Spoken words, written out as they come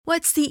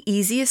What's the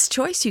easiest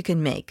choice you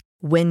can make?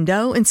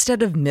 Window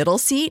instead of middle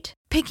seat?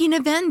 Picking a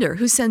vendor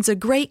who sends a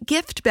great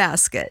gift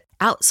basket?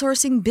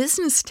 Outsourcing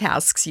business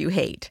tasks you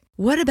hate?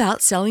 What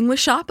about selling with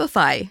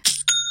Shopify?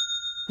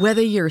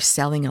 Whether you're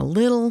selling a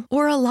little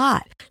or a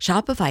lot,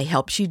 Shopify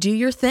helps you do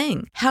your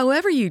thing,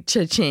 however you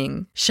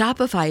cha-ching.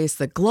 Shopify is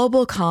the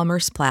global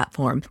commerce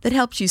platform that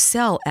helps you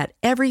sell at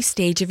every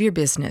stage of your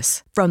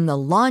business. From the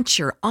launch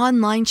your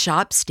online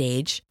shop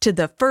stage to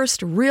the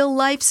first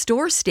real-life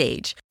store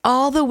stage,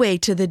 all the way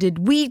to the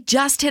did we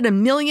just hit a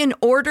million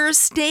orders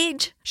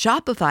stage.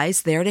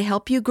 Shopify's there to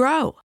help you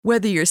grow.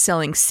 Whether you're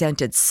selling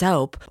scented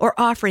soap or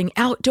offering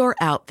outdoor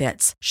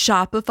outfits,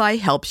 Shopify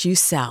helps you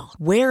sell.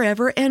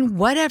 Wherever and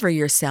whatever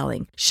you're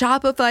selling,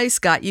 Shopify's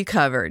got you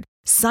covered.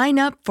 Sign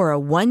up for a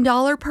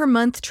 $1 per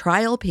month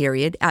trial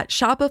period at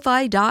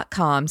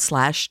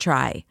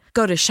shopify.com/try.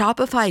 Go to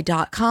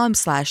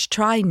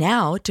shopify.com/try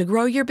now to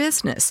grow your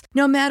business,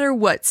 no matter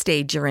what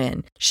stage you're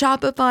in.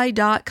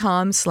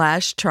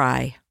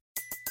 Shopify.com/try.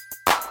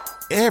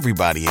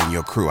 Everybody in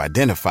your crew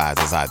identifies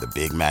as either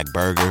Big Mac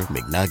Burger,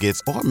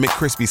 McNuggets, or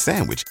McCrispy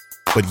Sandwich.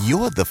 But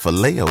you're the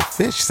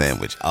Filet-O-Fish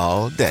Sandwich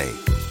all day.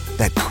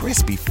 That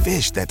crispy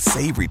fish, that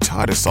savory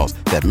tartar sauce,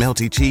 that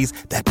melty cheese,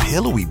 that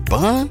pillowy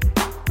bun.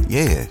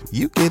 Yeah,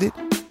 you get it.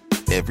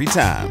 Every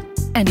time.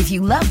 And if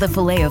you love the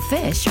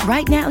Filet-O-Fish,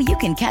 right now you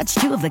can catch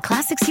two of the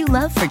classics you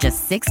love for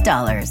just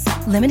 $6.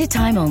 Limited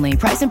time only.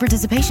 Price and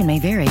participation may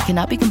vary.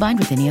 Cannot be combined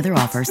with any other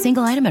offer.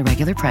 Single item at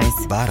regular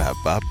price.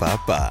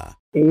 Ba-da-ba-ba-ba.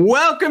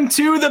 Welcome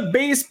to the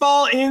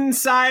Baseball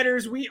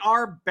Insiders. We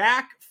are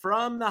back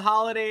from the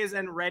holidays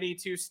and ready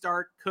to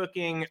start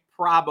cooking,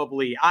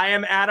 probably. I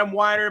am Adam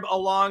Weinrib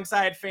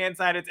alongside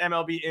Fansided's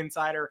MLB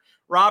insider,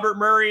 Robert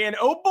Murray. And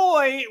oh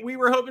boy, we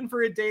were hoping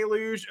for a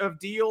deluge of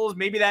deals.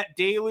 Maybe that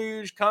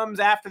deluge comes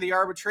after the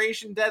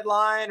arbitration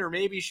deadline, or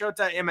maybe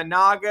Shota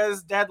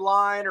Imanaga's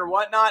deadline or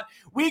whatnot.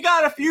 We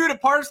got a few to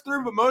parse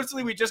through, but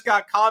mostly we just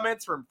got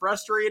comments from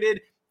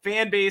frustrated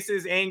fan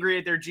bases angry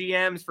at their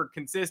GMs for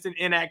consistent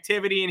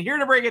inactivity. And here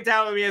to break it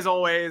down with me, as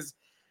always,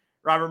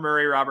 Robert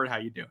Murray. Robert, how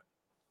you doing?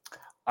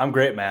 I'm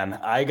great, man.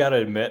 I got to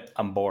admit,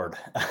 I'm bored.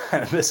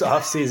 This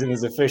offseason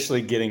is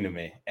officially getting to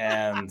me.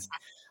 And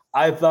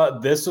I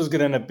thought this was going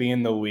to end up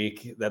being the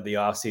week that the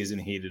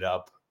offseason heated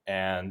up.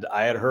 And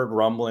I had heard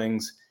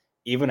rumblings,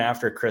 even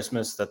after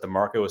Christmas, that the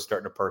market was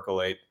starting to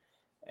percolate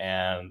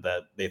and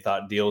that they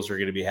thought deals were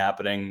going to be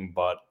happening,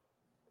 but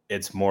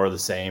it's more of the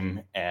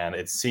same. And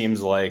it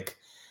seems like,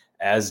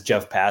 as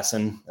Jeff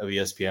Passan of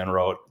ESPN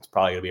wrote, it's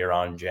probably going to be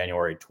around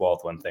January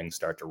 12th when things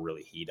start to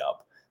really heat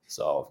up.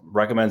 So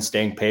recommend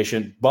staying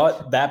patient.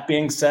 But that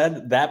being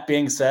said,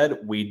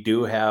 we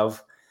do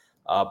have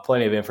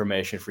plenty of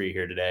information for you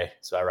here today.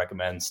 So I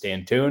recommend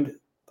staying tuned.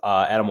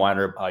 Adam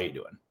Weiner, how you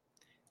doing?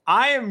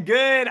 I am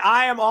good.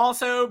 I am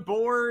also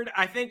bored.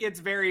 I think it's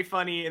very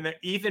funny. And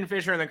Ethan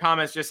Fisher in the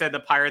comments just said the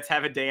Pirates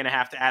have a day and a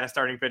half to add a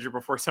starting pitcher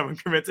before someone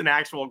commits an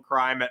actual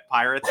crime at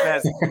Pirates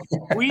Fest.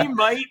 We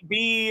might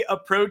be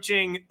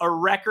approaching a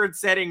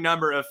record-setting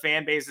number of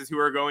fan bases who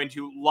are going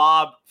to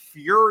lob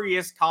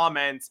furious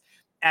comments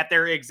at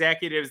their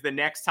executives the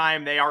next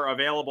time they are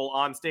available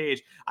on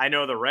stage. I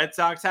know the Red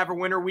Sox have a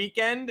winter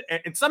weekend,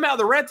 and somehow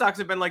the Red Sox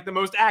have been like the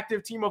most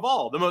active team of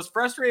all, the most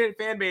frustrated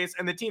fan base,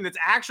 and the team that's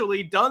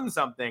actually done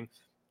something.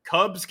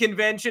 Cubs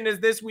convention is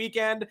this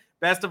weekend.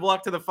 Best of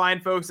luck to the fine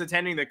folks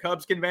attending the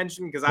Cubs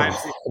convention, because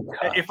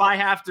if I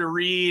have to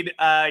read,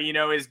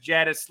 is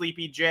Jed a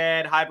sleepy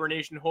Jed,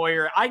 hibernation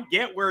Hoyer, I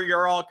get where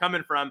you're all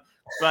coming from.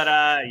 But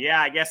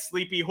I guess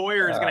Sleepy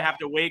Hoyer is going to have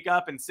to wake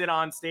up and sit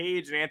on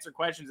stage and answer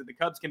questions at the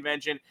Cubs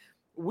convention.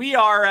 We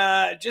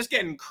are just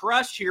getting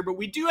crushed here, but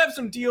we do have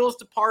some deals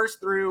to parse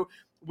through.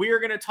 We are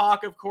going to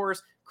talk, of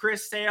course,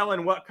 Chris Sale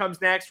and what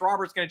comes next.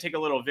 Robert's going to take a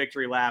little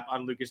victory lap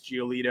on Lucas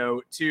Giolito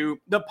too.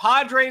 The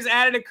Padres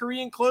added a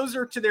Korean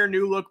closer to their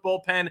new look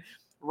bullpen.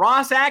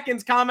 Ross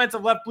Atkins' comments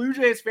have left Blue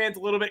Jays fans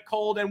a little bit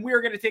cold, and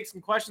we're going to take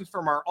some questions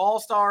from our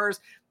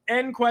All-Stars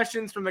and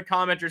questions from the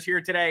commenters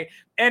here today.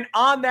 And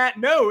on that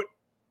note,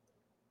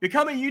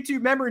 become a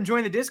YouTube member and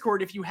join the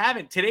Discord if you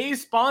haven't.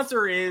 Today's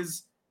sponsor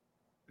is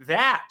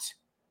that.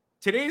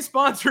 Today's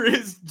sponsor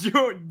is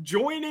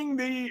joining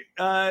the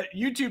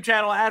YouTube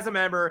channel as a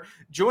member,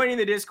 joining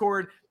the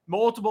Discord,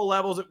 multiple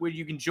levels at which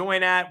you can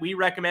join at. We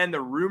recommend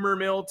the Rumor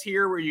Mill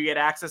tier, where you get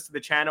access to the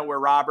channel where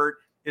Robert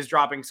is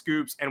dropping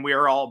scoops and we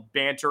are all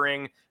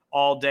bantering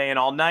all day and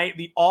all night.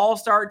 The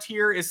All-Star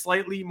tier is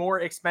slightly more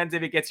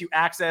expensive. It gets you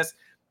access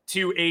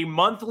to a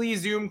monthly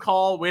Zoom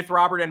call with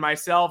Robert and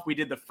myself. We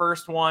did the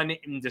first one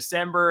in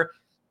December.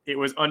 It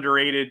was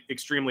underrated,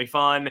 extremely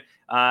fun.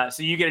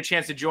 So you get a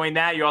chance to join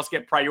that. You also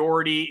get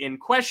priority in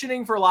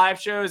questioning for live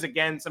shows.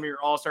 Again, some of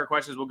your all-star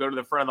questions will go to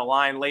the front of the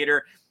line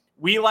later.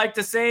 We like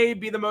to say,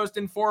 be the most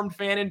informed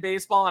fan in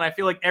baseball. And I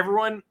feel like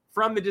everyone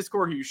from the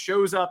Discord who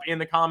shows up in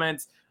the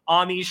comments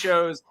on these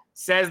shows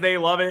says they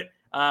love it,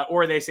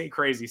 or they say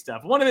crazy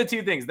stuff. One of the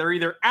two things, they're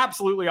either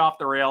absolutely off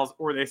the rails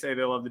or they say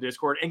they love the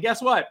Discord. And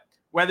guess what?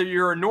 Whether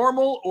you're a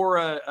normal or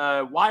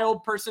a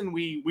wild person,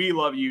 we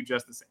love you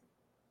just the same.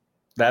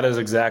 That is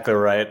exactly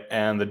right.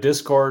 And the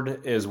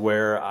Discord is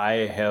where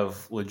I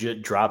have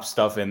legit dropped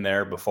stuff in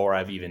there before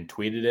I've even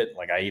tweeted it.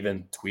 Like I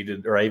even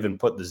tweeted, or I even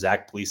put the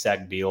Zach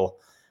Plesac deal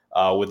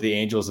with the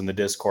Angels in the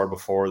Discord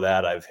before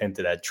that. I've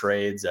hinted at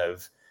trades.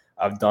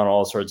 I've done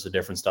all sorts of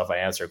different stuff. I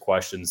answer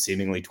questions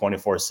seemingly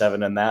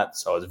 24/7 in that.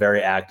 So it's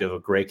very active, a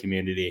great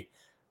community.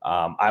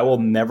 I will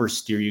never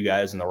steer you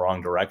guys in the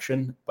wrong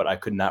direction, but I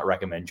could not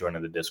recommend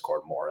joining the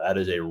Discord more. That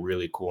is a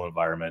really cool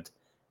environment.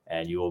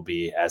 And you will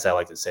be, as I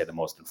like to say, the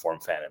most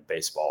informed fan in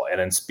baseball. And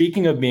then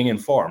speaking of being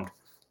informed,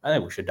 I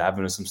think we should dive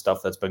into some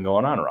stuff that's been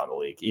going on around the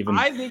league.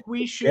 I think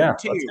we should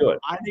too. Let's do it.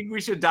 I think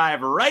we should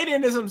dive right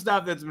into some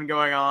stuff that's been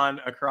going on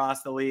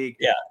across the league.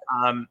 Yeah.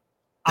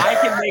 I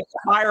can make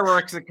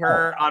fireworks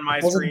occur on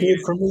my screen. Do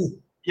it for me.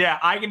 Yeah,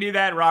 I can do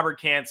that.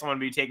 Robert can't. Someone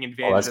be taking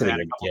advantage of that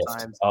a couple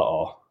times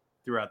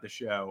throughout the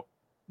show.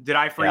 Did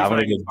I freeze? Yeah, I'm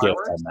going to get a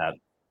gift on that.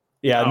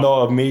 Yeah, no,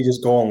 of me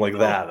just going like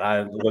that.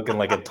 I'm looking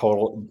like a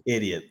total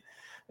idiot.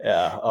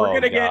 Yeah.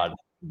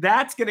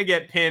 That's gonna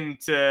get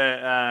pinned to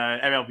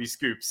MLB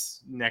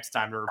Scoops next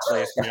time to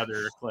replace the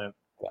other clip.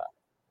 Yeah.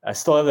 I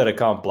still have that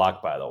account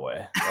blocked, by the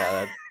way.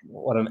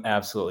 What an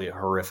absolutely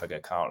horrific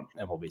account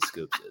MLB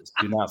Scoops is.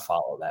 Do not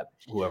follow that,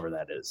 whoever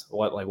that is.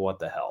 What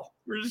the hell?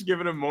 We're just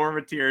giving him more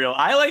material.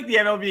 I like the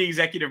MLB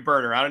executive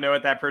burner. I don't know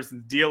what that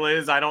person's deal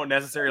is. I don't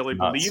necessarily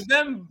believe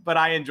them, but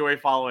I enjoy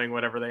following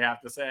whatever they have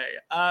to say.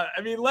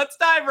 Let's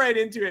dive right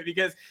into it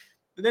because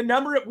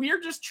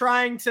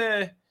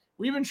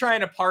we've been trying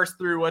to parse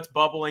through what's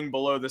bubbling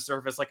below the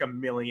surface like a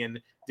million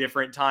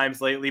different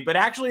times lately. But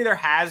actually, there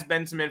has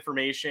been some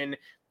information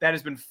that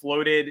has been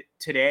floated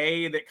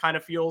today that kind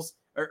of feels,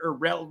 or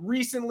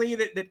recently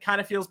that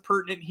kind of feels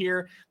pertinent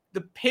here.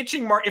 The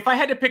pitching market, if I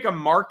had to pick a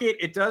market,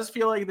 it does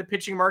feel like the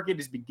pitching market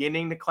is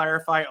beginning to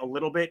clarify a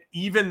little bit,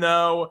 even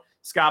though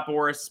Scott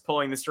Boras is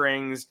pulling the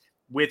strings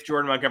with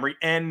Jordan Montgomery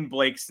and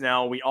Blake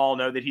Snell. We all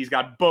know that he's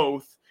got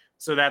both.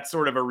 So that's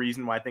sort of a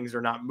reason why things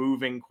are not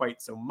moving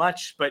quite so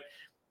much. But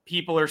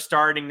people are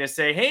starting to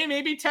say, hey,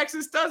 maybe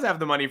Texas does have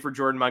the money for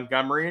Jordan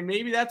Montgomery, and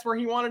maybe that's where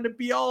he wanted to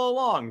be all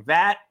along.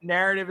 That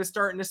narrative is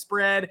starting to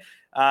spread.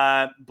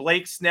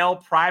 Blake Snell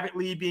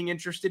privately being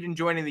interested in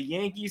joining the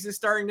Yankees is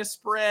starting to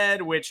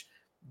spread, which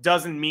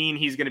doesn't mean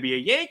he's going to be a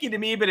Yankee to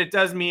me, but it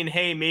does mean,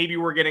 hey, maybe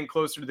we're getting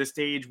closer to the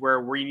stage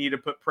where we need to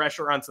put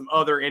pressure on some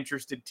other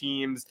interested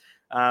teams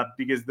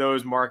because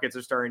those markets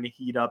are starting to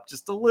heat up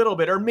just a little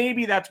bit. Or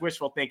maybe that's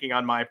wishful thinking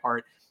on my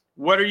part.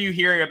 What are you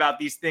hearing about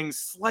these things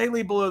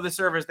slightly below the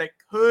surface that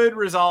could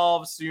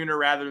resolve sooner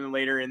rather than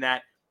later in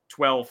that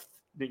 12th,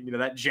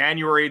 that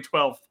January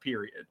 12th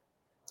period?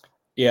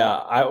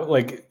 Yeah,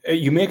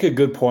 you make a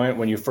good point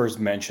when you first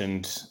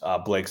mentioned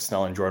Blake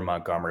Snell and Jordan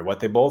Montgomery.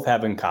 What they both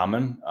have in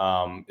common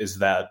is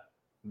that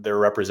they're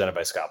represented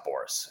by Scott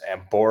Boras,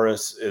 and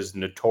Boras is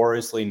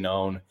notoriously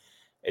known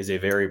as he's a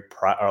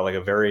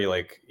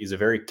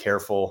very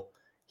careful.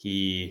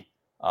 He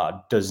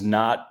does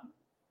not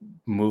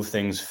move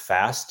things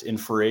fast in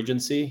free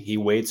agency. He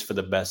waits for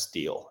the best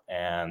deal.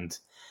 And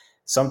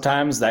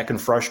sometimes that can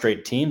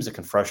frustrate teams. It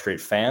can frustrate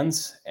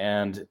fans,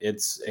 and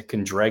it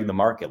can drag the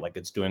market like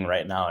it's doing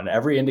right now. And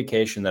every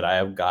indication that I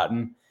have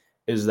gotten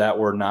is that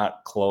we're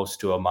not close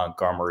to a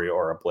Montgomery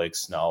or a Blake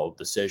Snell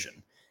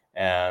decision.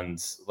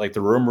 And like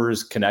the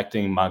rumors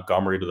connecting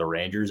Montgomery to the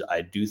Rangers,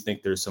 I do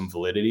think there's some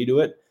validity to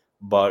it,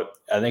 but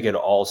I think it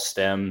all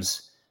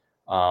stems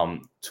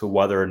to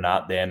whether or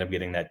not they end up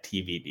getting that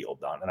TV deal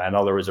done. And I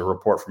know there was a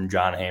report from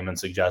John Heyman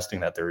suggesting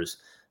that there's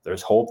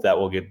hope that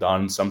will get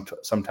done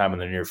sometime in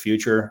the near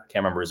future.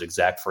 Can't remember his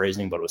exact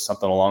phrasing, but it was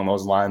something along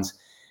those lines.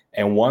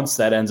 And once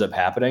that ends up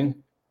happening,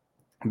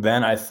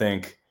 then I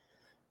think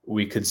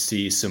we could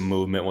see some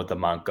movement with the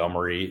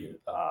Montgomery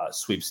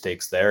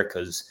sweepstakes there,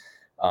 because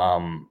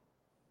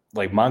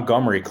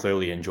Montgomery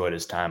clearly enjoyed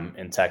his time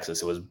in Texas.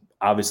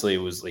 He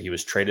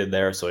was traded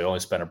there, so he only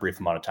spent a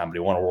brief amount of time, but he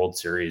won a World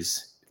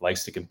Series.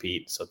 Likes to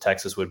compete, so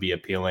Texas would be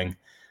appealing.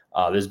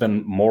 There's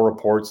been more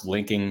reports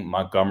linking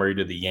Montgomery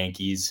to the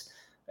Yankees,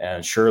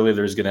 and surely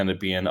there's going to end up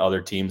being other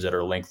teams that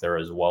are linked there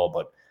as well,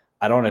 but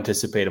I don't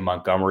anticipate a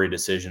Montgomery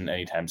decision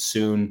anytime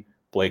soon.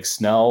 Blake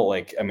Snell,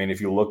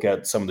 if you look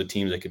at some of the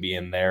teams that could be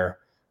in there,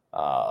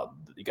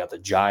 you got the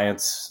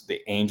Giants,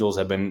 the Angels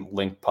have been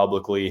linked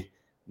publicly,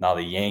 now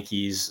the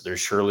Yankees.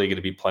 There's surely going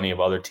to be plenty of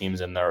other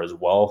teams in there as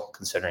well,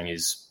 considering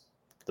he's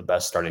the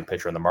best starting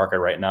pitcher in the market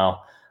right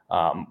now.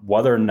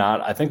 Whether or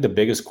not, I think the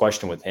biggest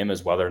question with him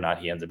is whether or not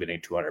he ends up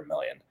getting $200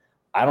 million.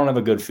 I don't have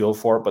a good feel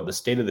for it, but the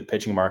state of the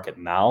pitching market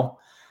now,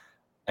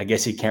 I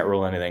guess he can't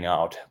rule anything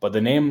out. But the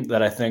name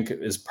that I think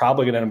is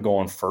probably going to end up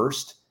going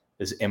first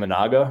is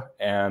Imanaga.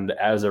 And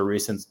as the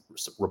recent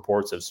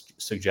reports have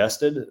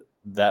suggested,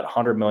 that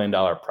 $100 million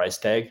price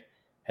tag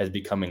has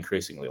become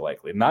increasingly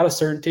likely. Not a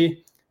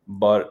certainty,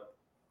 but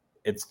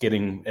it's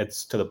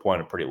to the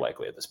point of pretty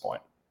likely at this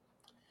point.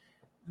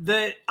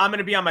 I'm going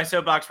to be on my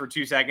soapbox for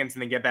 2 seconds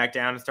and then get back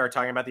down and start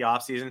talking about the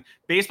offseason.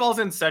 Baseball's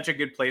in such a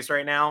good place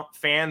right now.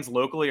 Fans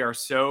locally are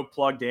so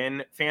plugged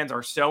in. Fans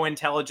are so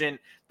intelligent.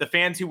 The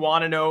fans who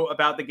want to know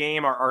about the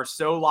game are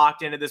so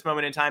locked in at this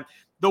moment in time.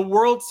 The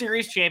World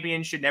Series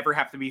champion should never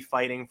have to be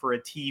fighting for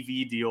a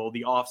TV deal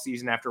the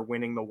offseason after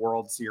winning the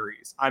World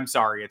Series. I'm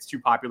sorry, it's too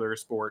popular a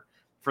sport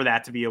for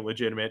that to be a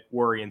legitimate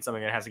worry and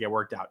something that has to get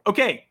worked out.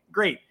 Okay,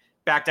 great.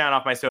 Back down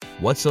off my soap.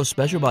 What's so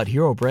special about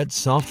Hero Bread's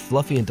soft,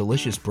 fluffy, and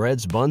delicious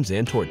breads, buns,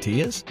 and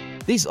tortillas?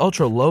 These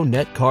ultra-low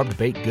net-carb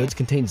baked goods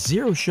contain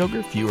zero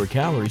sugar, fewer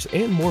calories,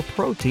 and more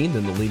protein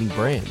than the leading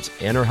brands,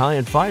 and are high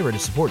in fiber to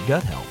support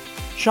gut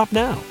health. Shop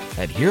now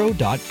at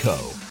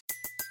hero.co.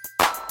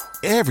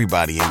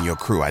 Everybody in your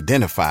crew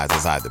identifies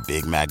as either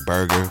Big Mac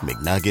Burger,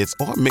 McNuggets,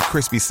 or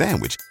McCrispy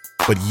Sandwich.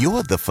 But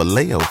you're the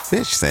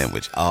Filet-O-Fish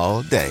Sandwich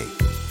all day.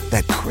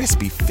 That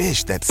crispy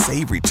fish, that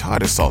savory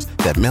tartar sauce,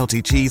 that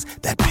melty cheese,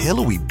 that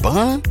pillowy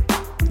bun.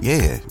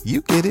 Yeah,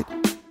 you get it.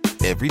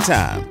 Every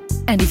time.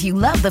 And if you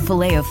love the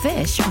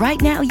Filet-O-Fish, right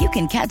now you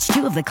can catch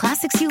two of the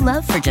classics you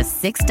love for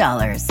just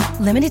 $6.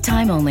 Limited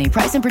time only.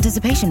 Price and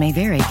participation may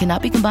vary.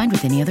 Cannot be combined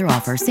with any other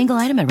offer. Single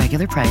item at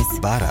regular price.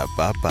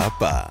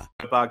 Ba-da-ba-ba-ba.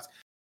 Bugs.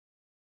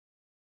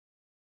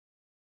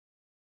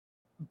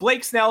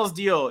 Blake Snell's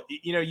deal,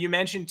 you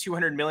mentioned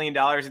 $200 million.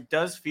 It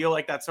does feel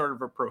like that's sort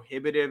of a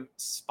prohibitive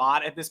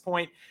spot at this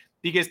point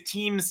because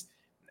teams,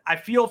 I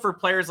feel for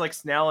players like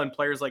Snell and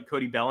players like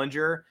Cody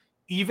Bellinger,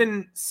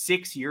 even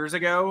 6 years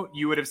ago,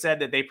 you would have said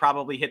that they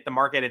probably hit the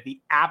market at the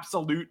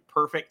absolute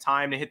perfect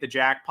time to hit the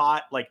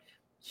jackpot. Like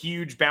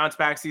huge bounce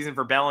back season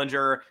for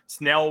Bellinger.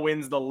 Snell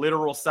wins the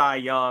literal Cy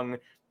Young,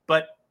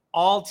 but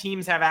all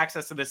teams have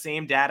access to the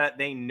same data.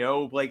 They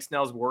know Blake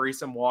Snell's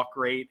worrisome walk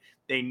rate.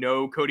 They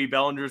know Cody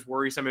Bellinger's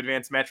worrisome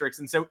advanced metrics.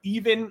 And so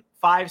even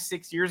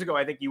 5-6 years ago,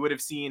 I think you would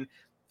have seen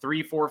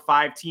 3, 4,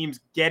 5 teams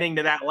getting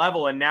to that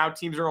level. And now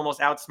teams are almost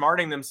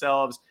outsmarting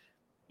themselves,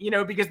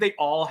 because they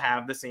all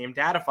have the same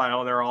data file.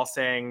 And they're all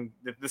saying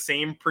the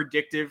same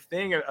predictive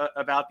thing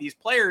about these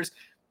players.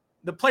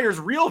 The player's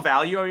real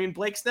value, I mean,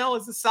 Blake Snell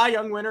is the Cy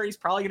Young winner. He's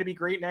probably going to be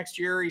great next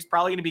year. He's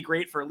probably going to be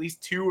great for at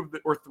least 2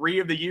 or 3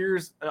 of the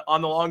years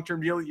on the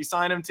long-term deal that you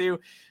sign him to.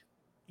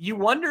 You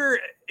wonder,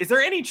 is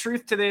there any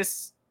truth to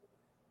this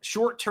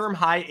short-term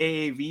high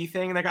AAV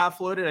thing that got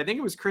floated? I think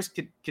it was Chris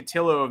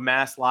Cotillo of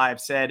Mass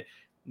Live said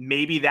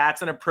maybe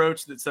that's an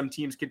approach that some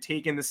teams could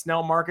take in the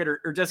Snell market,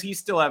 or does he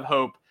still have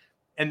hope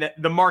and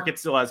that the market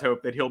still has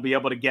hope that he'll be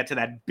able to get to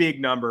that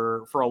big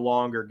number for a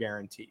longer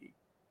guarantee?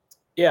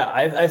 Yeah,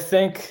 I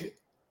think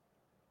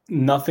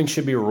nothing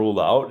should be ruled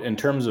out in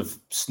terms of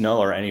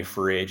Snell or any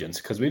free agents,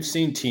 because we've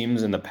seen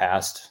teams in the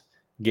past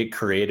get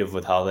creative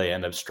with how they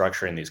end up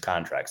structuring these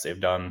contracts. They've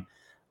done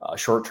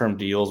short-term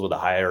deals with a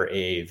higher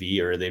AAV,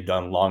 or they've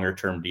done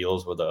longer-term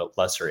deals with a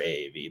lesser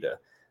AAV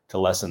to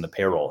lessen the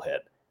payroll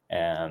hit.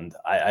 And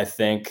I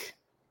think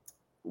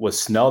with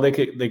Snell, they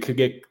could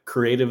get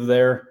creative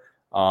there.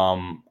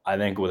 I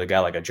think with a guy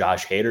like a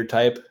Josh Hader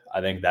type, I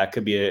think that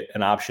could be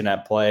an option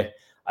at play.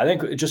 I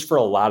think just for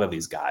a lot of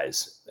these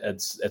guys,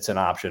 it's an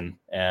option.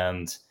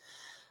 And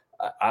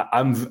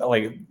I'm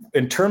like,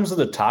 in terms of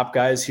the top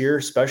guys here,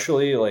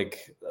 especially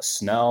like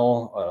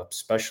Snell,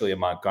 especially a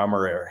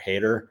Montgomery or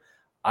Hader,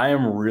 I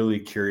am really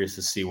curious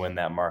to see when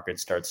that market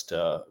starts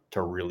to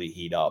really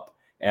heat up.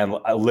 And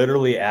I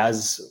literally,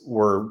 as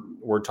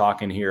we're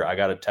talking here, I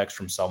got a text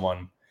from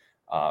someone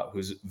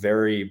who's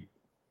very,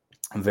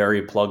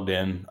 very plugged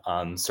in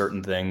on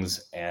certain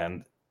things.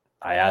 And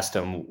I asked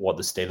him what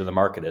the state of the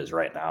market is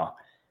right now.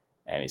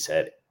 And he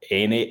said,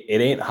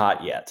 it ain't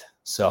hot yet.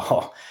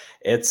 So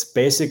it's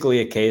basically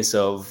a case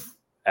of,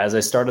 as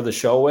I started the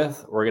show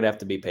with, we're going to have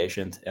to be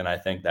patient. And I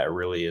think that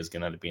really is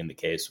going to be in the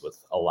case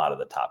with a lot of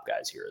the top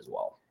guys here as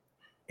well.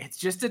 It's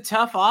just a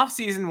tough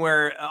offseason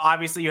where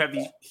obviously you have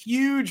these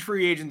huge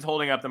free agents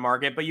holding up the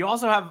market, but you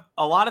also have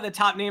a lot of the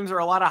top names are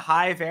a lot of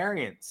high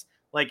variance.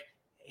 Like,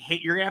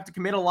 you're going to have to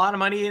commit a lot of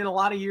money in a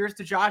lot of years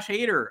to Josh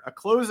Hader, a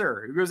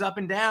closer who goes up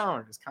and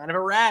down, is kind of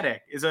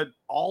erratic, is a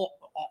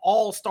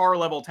all-star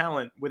level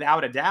talent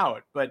without a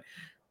doubt. But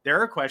there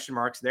are question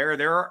marks there.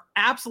 There are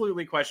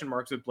absolutely question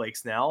marks with Blake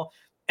Snell.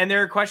 And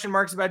there are question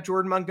marks about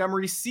Jordan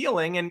Montgomery's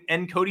ceiling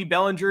and Cody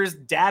Bellinger's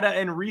data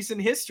and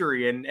recent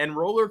history and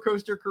roller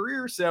coaster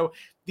career. So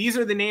these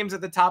are the names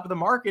at the top of the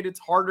market. It's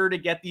harder to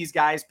get these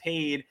guys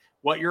paid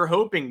what you're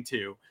hoping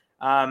to.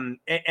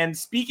 And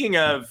speaking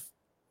of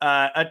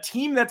a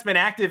team that's been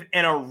active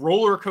and a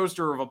roller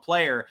coaster of a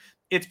player,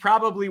 it's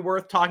probably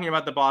worth talking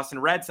about the Boston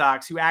Red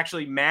Sox, who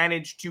actually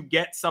managed to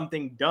get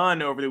something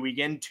done over the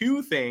weekend.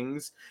 2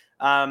 things.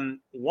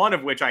 One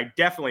of which I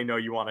definitely know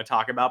you want to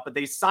talk about, but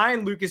they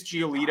signed Lucas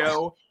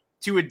Giolito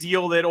to a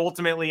deal that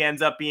ultimately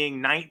ends up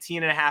being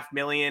 $19.5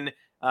 million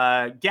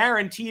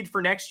guaranteed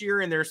for next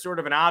year. And there's sort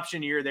of an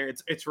option year there.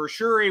 It's for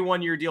sure a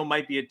 1-year deal,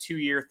 might be a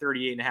 2-year,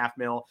 $38.5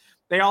 million.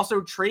 They also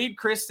trade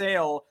Chris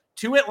Sale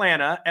to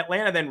Atlanta.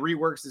 Atlanta then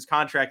reworks his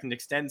contract and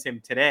extends him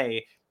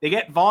today. They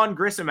get Vaughn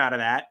Grissom out of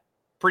that.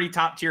 Pretty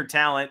top tier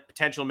talent,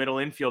 potential middle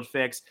infield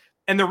fix.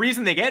 And the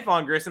reason they get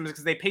Vaughn Grissom is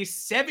because they pay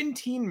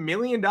 $17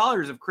 million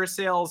of Chris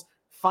Sale's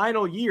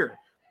final year.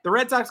 The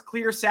Red Sox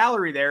clear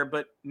salary there,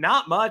 but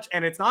not much.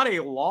 And it's not a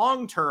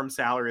long-term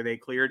salary they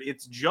cleared.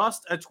 It's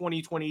just a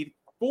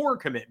 2024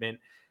 commitment.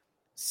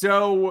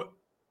 So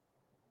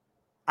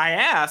I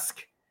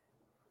ask,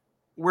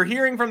 we're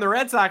hearing from the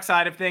Red Sox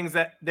side of things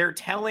that they're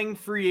telling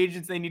free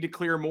agents they need to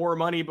clear more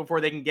money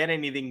before they can get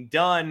anything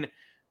done.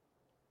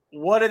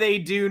 What do they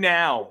do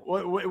now?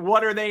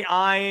 What are they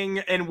eyeing,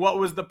 and what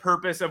was the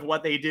purpose of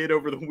what they did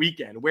over the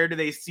weekend? Where do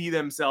they see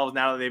themselves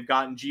now that they've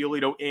gotten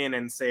Giolito in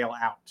and Sale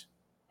out?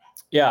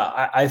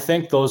 Yeah, I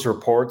think those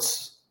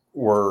reports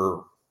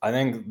were, I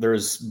think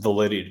there's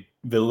validity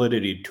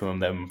to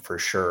them for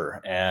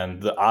sure.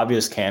 And the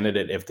obvious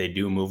candidate, if they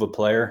do move a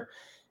player,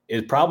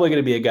 is probably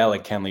going to be a guy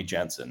like Kenley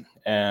Jensen.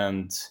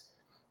 And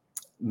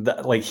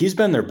he's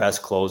been their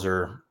best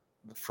closer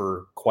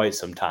for quite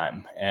some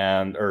time,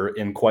 or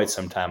in quite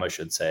some time, I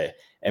should say.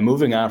 And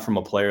moving on from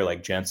a player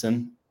like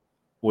Jensen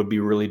would be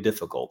really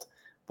difficult,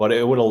 but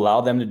it would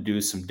allow them to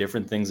do some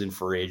different things in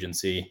free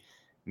agency,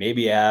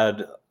 maybe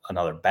add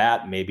another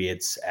bat, maybe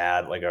it's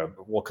add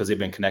because they've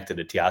been connected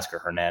to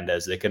Teoscar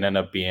Hernandez. They could end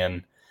up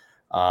adding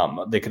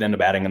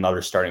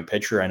another starting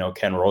pitcher. I know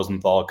Ken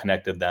Rosenthal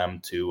connected them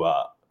to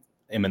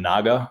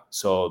Imanaga,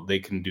 so they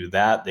can do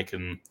that.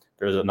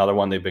 There's another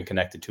one they've been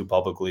connected to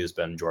publicly has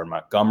been Jordan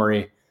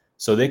Montgomery.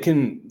 So they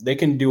can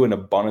do an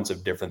abundance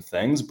of different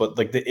things. But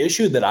the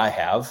issue that I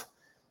have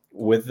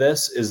with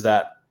this is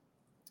that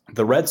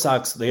the Red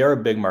Sox, they are a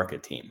big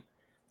market team.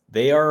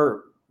 They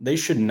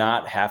should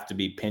not have to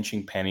be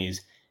pinching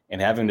pennies and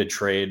having to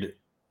trade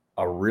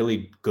a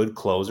really good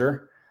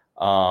closer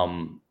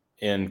in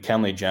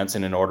Kenley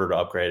Jensen in order to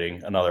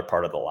upgrading another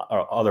part of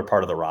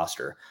the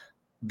roster.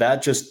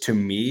 That just, to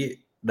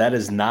me, that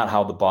is not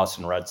how the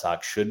Boston Red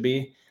Sox should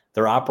be.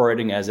 They're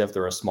operating as if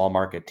they're a small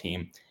market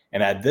team.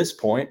 And at this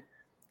point,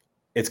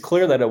 it's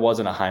clear that it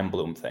wasn't a Chaim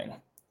Bloom thing.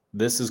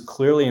 This is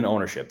clearly an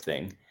ownership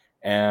thing.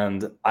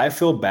 And I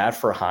feel bad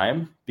for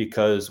Chaim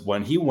because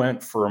when he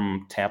went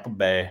from Tampa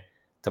Bay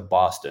to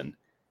Boston,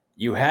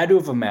 you had to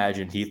have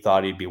imagined he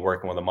thought he'd be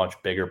working with a much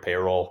bigger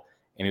payroll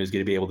and he was going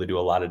to be able to do a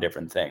lot of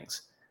different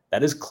things.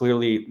 That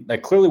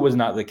clearly was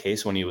not the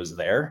case when he was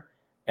there.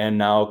 And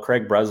now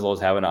Craig Breslow is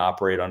having to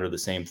operate under the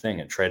same thing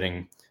and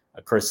trading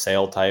a Chris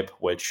Sale type,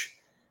 which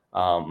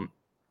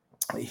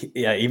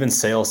even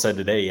Sale said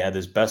today he had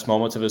his best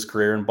moments of his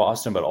career in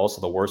Boston, but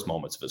also the worst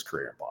moments of his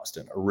career in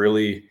Boston.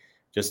 Really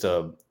just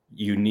a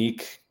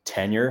unique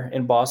tenure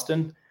in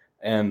Boston.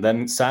 And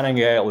then signing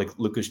a guy like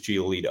Lucas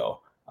Giolito.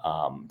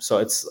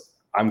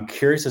 I'm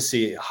curious to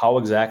see how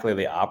exactly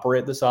they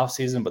operate this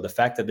offseason, but the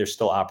fact that they're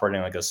still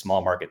operating like a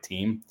small market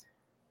team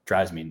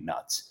drives me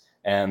nuts.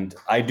 And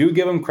I do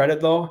give them credit,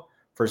 though,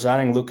 for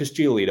signing Lucas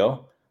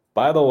Giolito.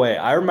 By the way,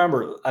 I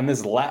remember on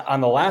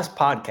the last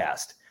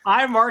podcast,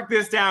 I marked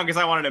this down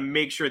because I wanted to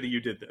make sure that you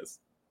did this.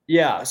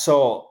 Yeah,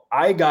 so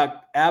I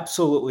got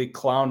absolutely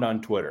clowned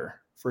on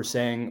Twitter for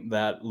saying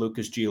that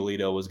Lucas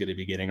Giolito was going to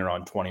be getting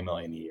around $20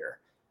 million a year.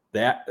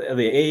 That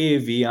the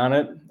AAV on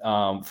it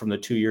from the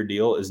 2-year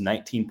deal is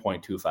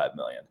 $19.25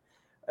 million.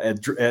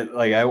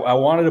 I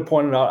wanted to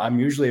point it out. I'm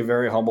usually a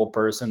very humble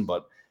person,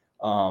 but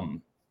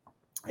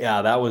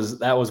that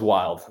was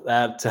wild.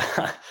 That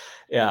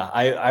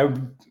I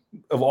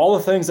of all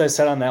the things I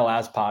said on that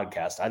last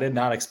podcast, I did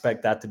not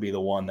expect that to be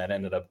the one that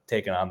ended up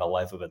taking on the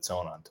life of its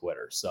own on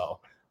Twitter. So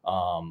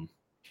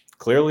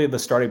clearly the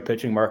starting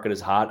pitching market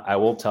is hot. I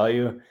will tell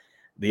you,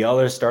 the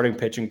other starting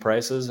pitching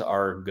prices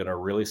are going to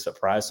really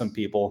surprise some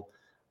people.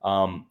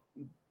 And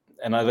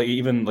I'm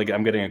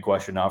getting a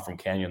question now from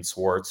Canyon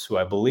Swartz, who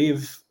I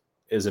believe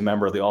is a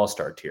member of the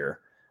All-Star tier.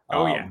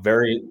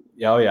 Very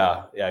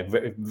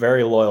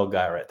loyal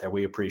guy right there.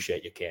 We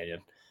appreciate you,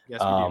 Canyon.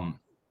 Yes, we do.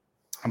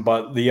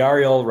 But the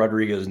Ariel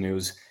Rodriguez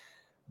news,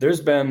 there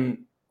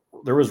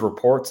was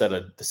reports that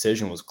a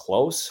decision was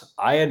close.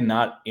 I had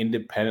not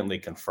independently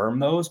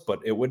confirmed those, but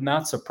it would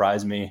not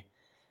surprise me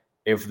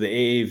if the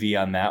AAV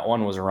on that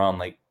one was around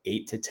like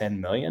 8 to 10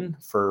 million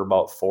for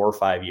about 4 or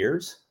 5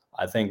 years.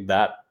 I think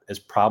that is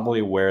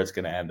probably where it's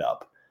going to end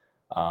up.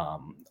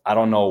 I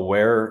don't know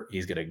where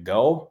he's going to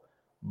go,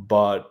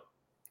 but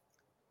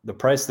the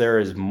price there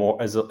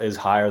is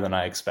higher than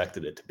I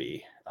expected it to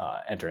be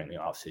entering the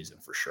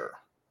offseason for sure.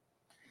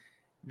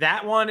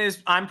 That one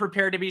I'm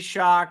prepared to be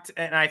shocked,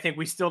 and I think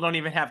we still don't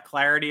even have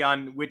clarity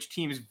on which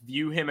teams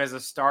view him as a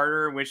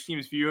starter, which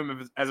teams view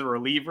him as a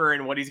reliever,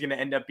 and what he's going to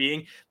end up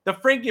being. The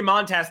Frankie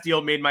Montas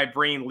deal made my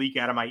brain leak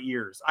out of my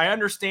ears. I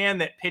understand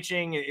that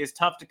pitching is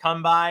tough to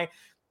come by,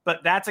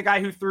 but that's a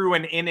guy who threw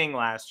an inning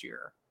last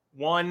year.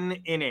 1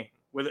 inning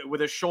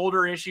with a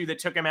shoulder issue that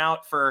took him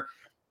out for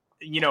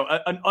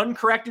an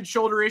uncorrected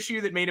shoulder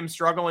issue that made him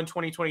struggle in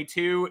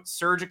 2022,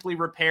 surgically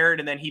repaired,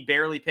 and then he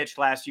barely pitched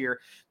last year.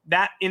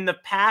 That in the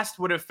past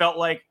would have felt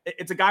like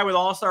it's a guy with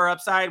all-star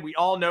upside. We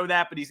all know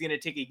that, but he's going to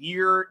take a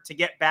year to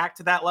get back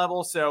to that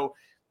level. So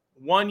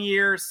 1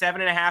 year,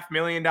 $7.5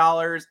 million,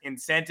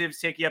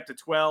 incentives take you up to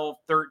 12,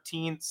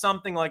 13,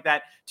 something like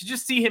that. To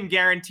just see him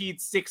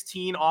guaranteed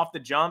 16 off the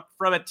jump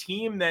from a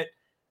team that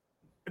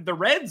the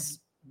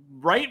Reds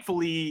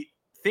rightfully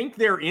think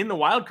they're in the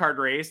wild card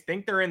race,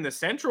 think they're in the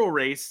central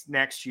race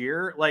next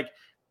year. Like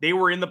they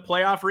were in the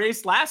playoff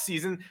race last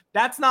season.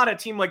 That's not a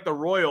team like the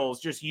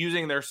Royals just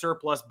using their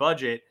surplus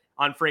budget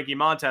on Frankie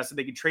Montas so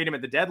they could trade him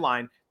at the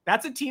deadline.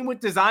 that's a team with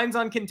designs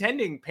on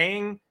contending,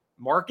 paying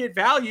market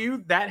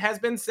value that has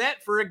been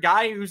set for a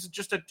guy who's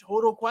just a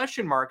total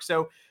question mark.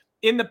 So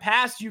in the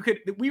past,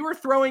 we were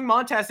throwing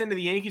Montas into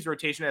the Yankees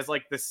rotation as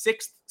like the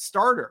 6th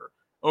starter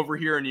over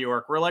here in New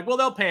York. We're like, well,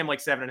 they'll pay him like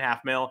 $7.5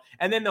 million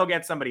and then they'll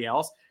get somebody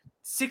else.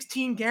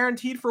 16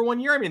 guaranteed for 1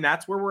 year. I mean,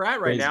 that's where we're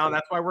at right now. And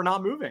that's why we're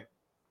not moving.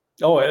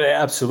 Oh,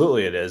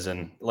 absolutely it is.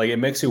 And like, it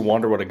makes you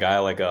wonder what a guy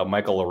like a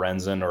Michael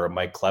Lorenzen or a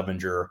Mike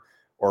Clevenger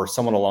or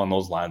someone along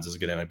those lines is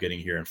going to end up getting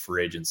here in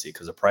free agency,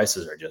 because the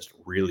prices are just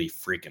really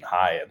freaking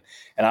high.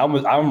 And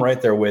I'm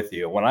right there with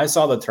you. When I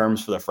saw the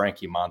terms for the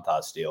Frankie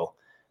Montas deal,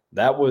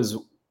 that was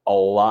a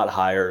lot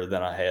higher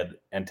than I had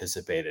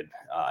anticipated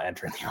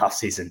entering the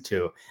offseason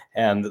too.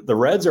 And the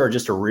Reds are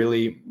just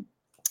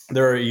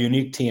they're a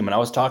unique team. And I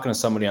was talking to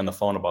somebody on the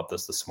phone about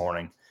this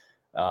morning.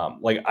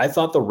 I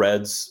thought the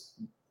Reds,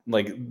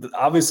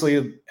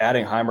 obviously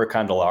adding Heimer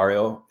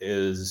Candelario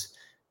is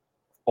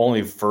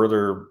only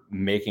further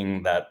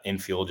making that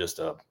infield just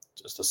a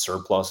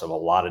surplus of a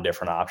lot of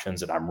different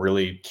options. And I'm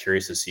really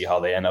curious to see how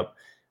they end up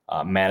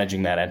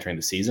managing that entering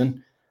the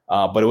season.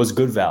 But it was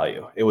good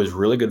value. It was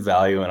really good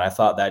value. And I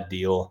thought that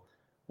deal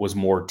was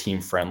more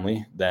team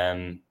friendly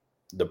than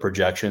the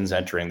projections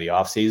entering the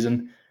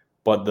offseason.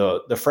 But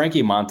the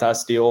Frankie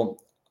Montas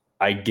deal,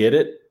 I get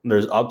it.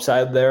 There's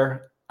upside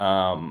there.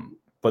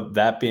 But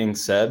that being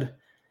said,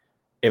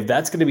 if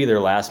that's going to be their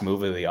last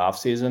move of the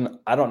offseason,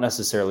 I don't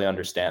necessarily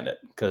understand it,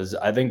 because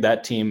I think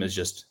that team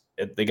is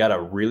they got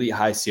a really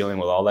high ceiling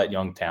with all that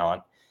young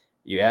talent.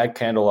 You add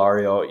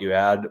Candelario, you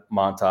add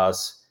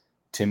Montas.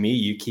 To me,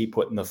 you keep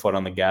putting the foot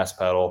on the gas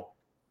pedal,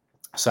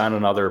 sign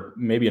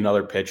maybe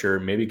another pitcher,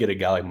 maybe get a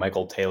guy like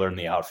Michael Taylor in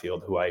the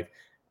outfield, who I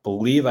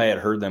believe I had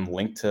heard them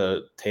linked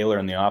to Taylor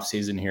in the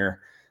offseason here.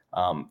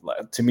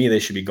 To me, they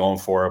should be going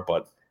for it,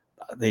 but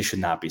they should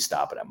not be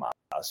stopping at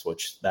Montas,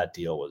 which that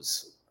deal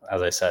was,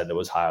 as I said, it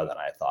was higher than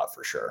I thought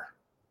for sure.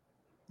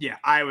 Yeah,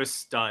 I was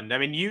stunned. I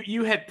mean,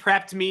 you had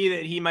prepped me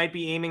that he might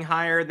be aiming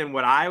higher than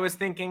what I was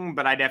thinking,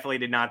 but I definitely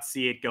did not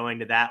see it going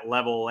to that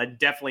level, and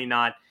definitely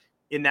not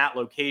in that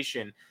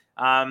location.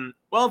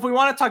 Well, if we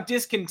want to talk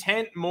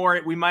discontent more,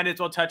 we might as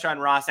well touch on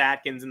Ross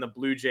Atkins and the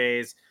Blue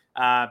Jays,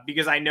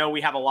 because I know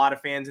we have a lot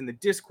of fans in the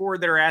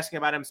Discord that are asking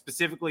about him,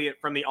 specifically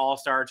from the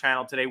All-Star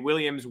channel today.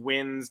 Williams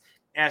Wins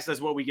asked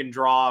us what we can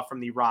draw from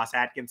the Ross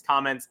Atkins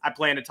comments. I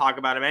plan to talk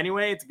about him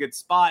anyway. It's a good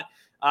spot.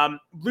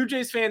 Blue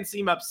Jays fans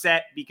seem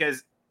upset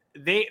because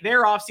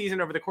their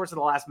offseason over the course of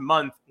the last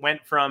month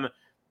went from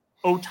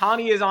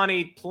Ohtani is on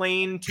a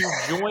plane to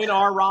join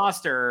our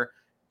roster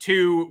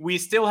to we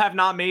still have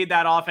not made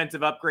that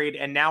offensive upgrade,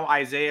 and now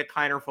Isaiah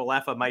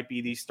Kiner-Falefa might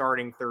be the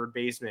starting third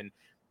baseman.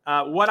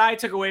 What I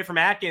took away from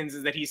Atkins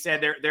is that he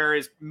said there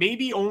is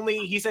maybe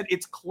only, he said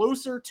it's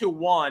closer to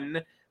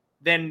one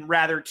than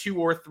rather 2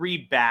 or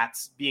 3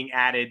 bats being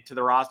added to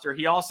the roster.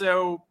 He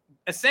also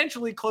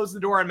essentially closed the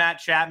door on Matt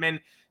Chapman,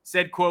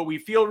 said, quote, "We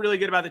feel really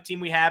good about the team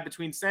we have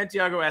between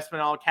Santiago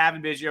Espinal,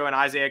 Kevin Biggio, and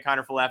Isaiah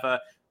Kiner-Falefa.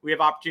 We have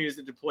opportunities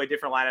to deploy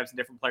different lineups and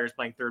different players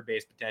playing third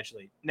base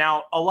potentially."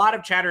 Now, a lot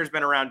of chatter has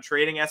been around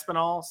trading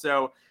Espinal,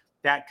 so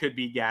that could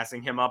be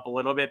gassing him up a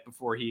little bit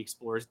before he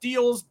explores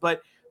deals.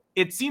 But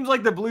it seems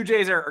like the Blue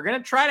Jays are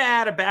going to try to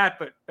add a bat,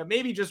 but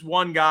maybe just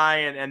one guy,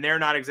 and they're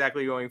not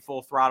exactly going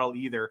full throttle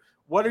either.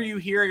 What are you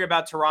hearing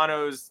about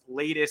Toronto's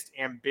latest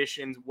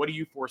ambitions? What do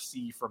you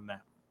foresee from them?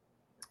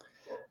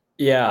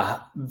 Yeah.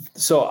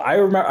 So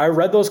I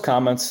read those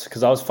comments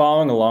because I was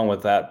following along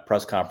with that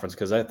press conference,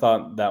 because I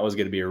thought that was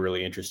going to be a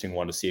really interesting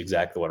one to see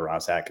exactly what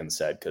Ross Atkins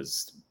said,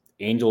 because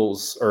Blue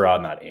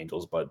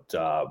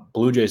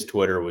Jays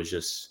Twitter was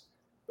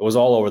it was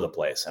all over the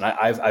place. And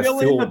I fill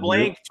feel in the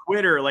blank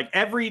Twitter, like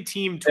every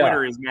team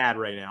Twitter is mad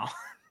right now.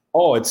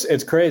 Oh,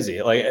 it's crazy.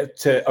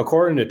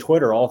 According to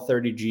Twitter, all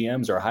 30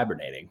 GMs are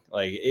hibernating.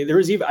 I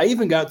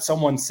even got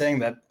someone saying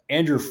that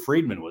Andrew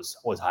Friedman was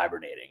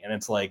hibernating, and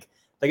it's like,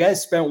 the guy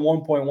spent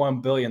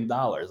 $1.1 billion.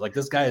 Like,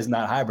 this guy is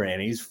not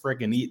hibernating. He's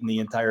freaking eating the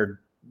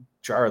entire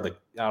jar of I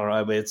don't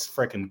know, but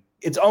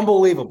it's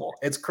unbelievable.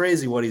 It's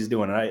crazy what he's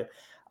doing. And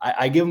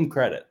I give him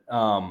credit.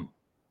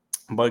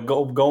 But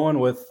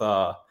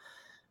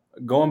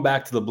going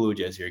back to the Blue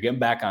Jays here, getting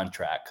back on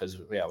track, because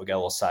we got a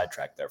little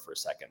sidetracked there for a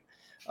second.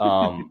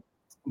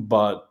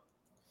 But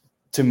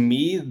to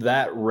me,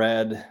 that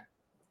read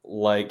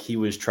like he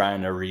was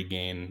trying to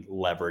regain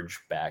leverage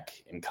back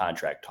in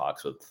contract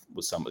talks with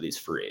some of these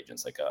free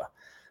agents, because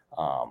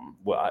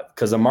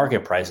the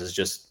market prices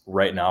just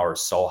right now are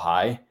so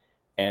high,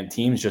 and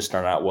teams just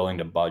are not willing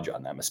to budge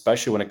on them,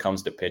 especially when it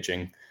comes to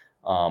pitching.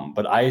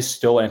 But I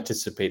still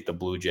anticipate the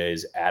Blue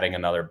Jays adding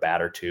another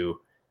bat or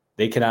two.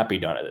 They cannot be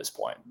done at this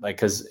point.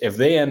 Because if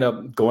they end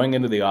up going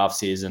into the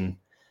offseason,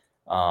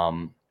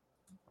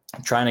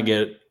 trying to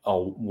get a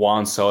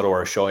Juan Soto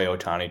or a Shohei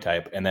Ohtani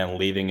type, and then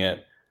leaving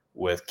it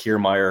with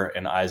Kiermaier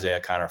and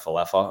Isaiah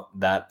Kiner-Falefa,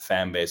 that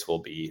fan base will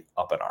be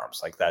up in arms.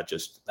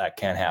 That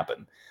can't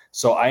happen.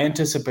 So I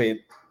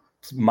anticipate,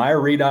 my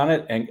read on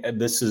it,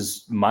 and this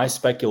is my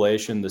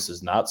speculation, this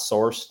is not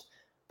sourced,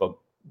 but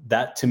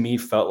that to me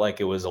felt like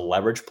it was a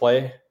leverage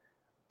play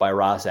by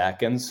Ross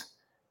Atkins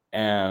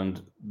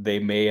and they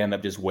may end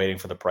up just waiting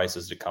for the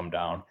prices to come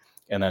down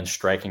and then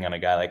striking on a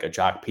guy like a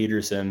Jock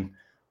Peterson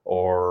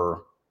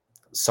or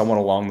someone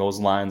along those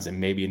lines, and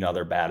maybe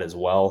another bat as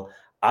well.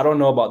 I don't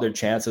know about their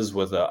chances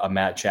with a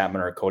Matt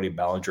Chapman or a Cody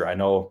Bellinger. I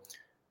know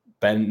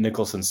Ben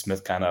Nicholson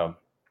Smith kind of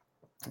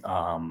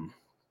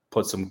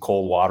put some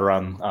cold water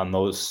on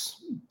those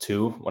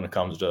two when it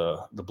comes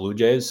to the Blue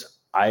Jays.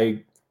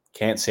 I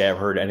can't say I've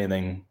heard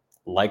anything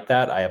like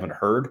that. I haven't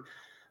heard,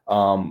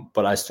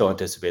 but I still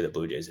anticipate the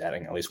Blue Jays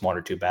adding at least one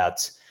or two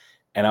bats,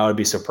 and I would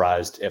be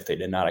surprised if they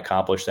did not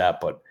accomplish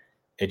that. But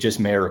it just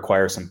may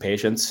require some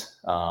patience,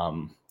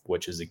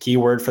 which is the key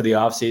word for the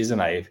offseason.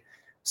 I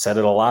said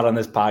it a lot on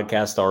this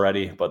podcast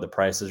already, but the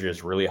prices are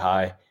just really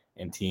high,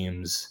 and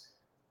teams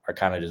are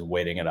kind of just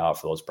waiting it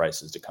out for those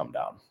prices to come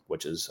down,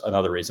 which is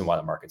another reason why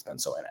the market's been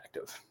so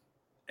inactive.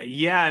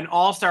 Yeah, an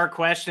all-star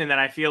question that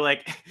I feel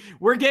like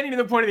we're getting to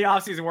the point of the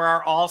offseason where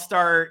our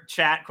all-star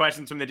chat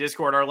questions from the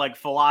Discord are like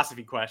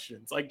philosophy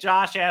questions. Like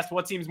Josh asked,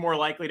 what seems more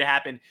likely to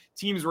happen?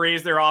 Teams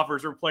raise their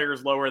offers or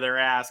players lower their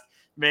ask?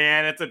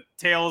 Man, it's a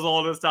tale as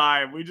old as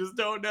time. We just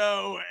don't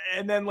know.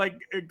 And then like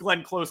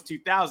Glenn Close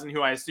 2000,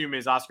 who I assume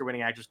is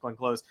Oscar-winning actress Glenn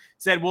Close,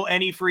 said, will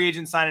any free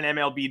agent sign an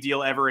MLB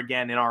deal ever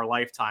again in our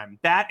lifetime?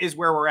 That is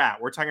where we're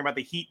at. We're talking about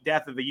the heat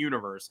death of the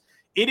universe.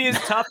 It is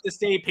tough to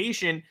stay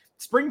patient.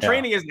 Spring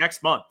training is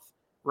next month,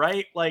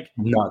 right? Like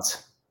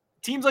nuts.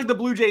 Teams like the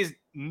Blue Jays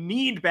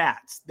need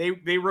bats. They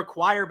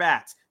require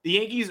bats. The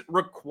Yankees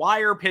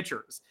require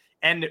pitchers.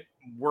 And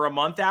we're a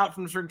month out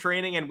from spring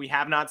training, and we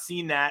have not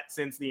seen that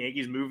since the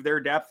Yankees moved their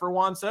depth for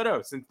Juan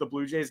Soto, since the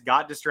Blue Jays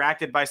got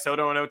distracted by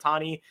Soto and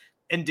Ohtani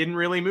and didn't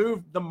really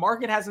move. The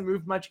market hasn't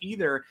moved much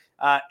either.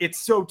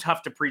 It's so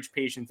tough to preach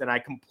patience, and I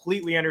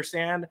completely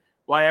understand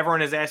why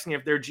everyone is asking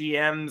if their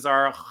GMs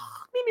are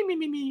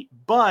me,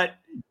 but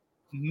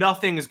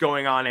nothing's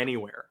going on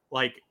anywhere.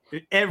 Like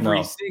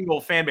every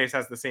single fan base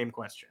has the same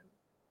question.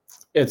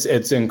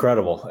 It's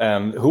incredible.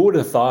 Who would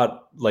have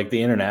thought like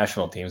the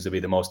international teams would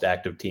be the most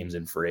active teams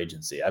in free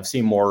agency? I've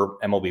seen more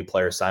MLB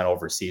players sign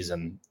overseas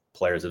than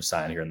players have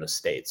signed here in the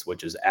States,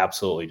 which is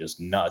absolutely just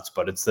nuts.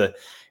 But it's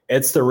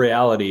the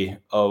reality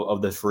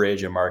of the free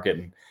agent market.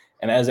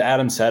 And as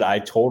Adam said, I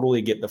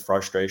totally get the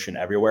frustration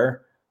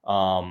everywhere.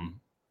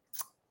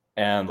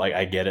 And like,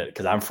 I get it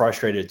because I'm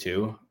frustrated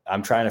too.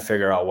 I'm trying to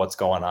figure out what's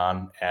going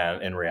on.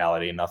 And in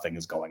reality, nothing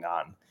is going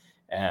on.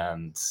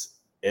 And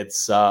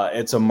it's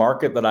a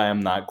market that I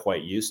am not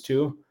quite used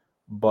to,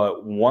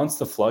 but once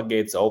the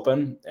floodgates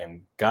open,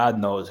 and God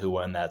knows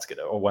when that's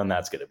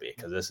gonna be,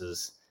 because this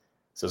is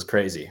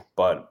crazy.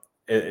 But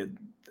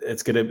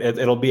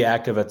it'll be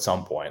active at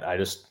some point. I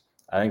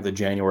think the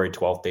January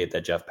 12th date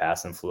that Jeff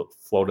Passan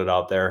floated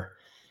out there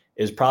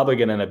is probably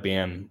going to end up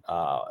being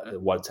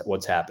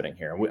what's happening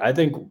here. I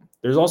think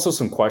there's also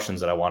some questions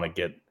that I want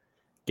to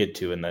get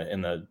to in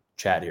the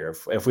chat here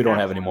if we don't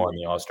have any more on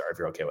the All-Star, if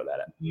you're okay with that.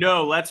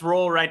 No, let's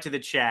roll right to the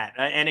chat.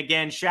 And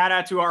again, shout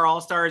out to our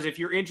All-Stars. If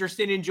you're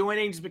interested in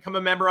joining, just become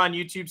a member on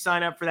YouTube,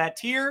 sign up for that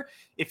tier.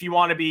 If you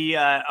want to be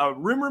a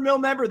Rumor Mill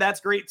member, that's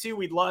great too.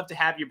 We'd love to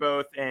have you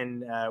both,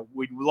 and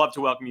we'd love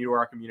to welcome you to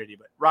our community.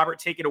 But Robert,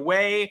 take it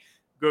away.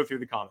 Go through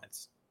the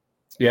comments.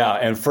 Yeah,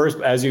 and first,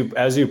 as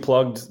you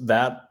plugged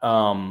that,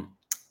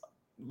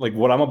 like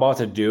what I'm about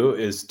to do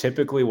is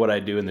typically what I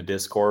do in the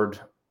Discord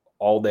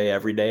all day,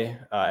 every day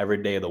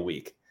of the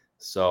week.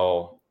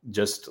 So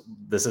this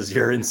is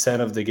your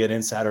incentive to get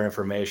insider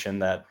information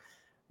that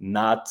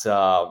not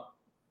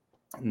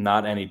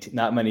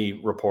many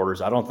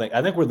reporters. I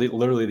think we're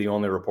literally the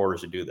only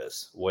reporters who do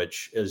this,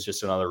 which is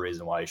just another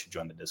reason why you should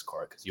join the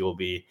Discord, because you will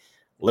be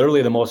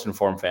literally the most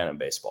informed fan in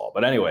baseball.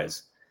 But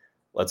anyways,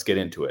 let's get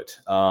into it.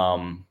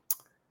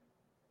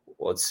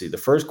 Let's see. The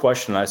first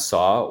question I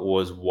saw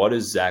was, what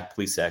is Zach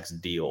Plesac's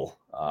deal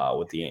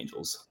with the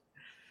Angels?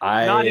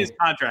 Not his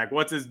contract.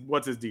 What's his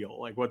deal?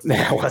 Like what's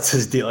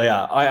his deal?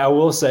 Yeah, I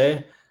will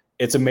say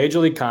it's a major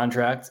league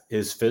contract.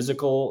 His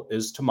physical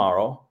is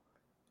tomorrow,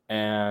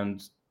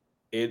 and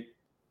it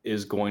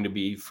is going to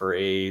be for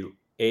a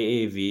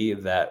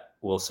AAV that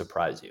will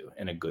surprise you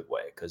in a good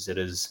way, because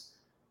it's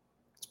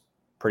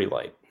pretty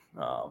light.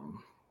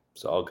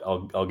 So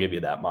I'll give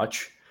you that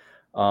much.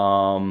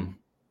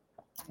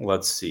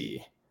 Let's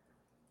see.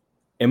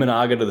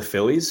 Imanaga to the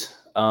Phillies.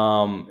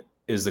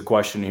 Is the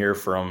question here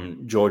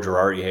from Joe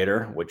Girardi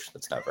hater, which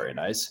that's not very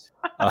nice.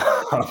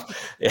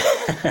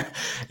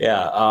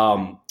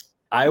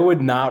 I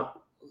would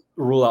not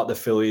rule out the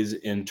Phillies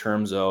in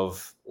terms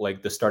of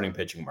like the starting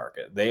pitching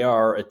market. They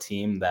are a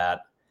team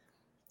that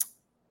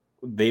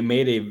they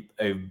made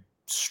a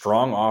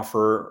strong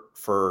offer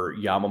for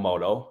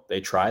Yamamoto.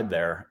 They tried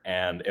there.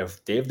 And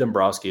if Dave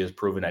Dombrowski has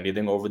proven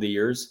anything over the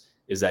years,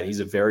 is that he's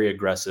a very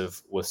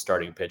aggressive with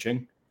starting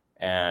pitching.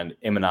 And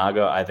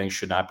Imanaga, I think,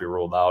 should not be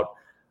ruled out.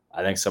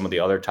 I think some of the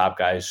other top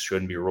guys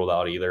shouldn't be ruled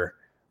out either,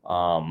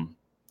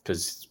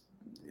 because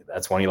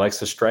that's when he likes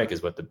to strike,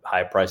 is with the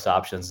high priced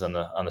options on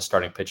the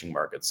starting pitching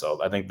market.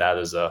 So I think that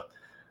is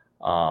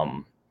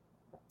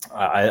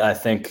I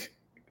think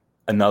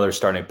another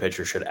starting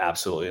pitcher should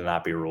absolutely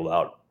not be ruled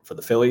out for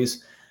the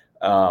Phillies.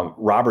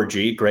 Robert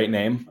G, great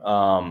name.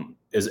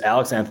 Is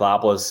Alex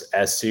Anthopoulos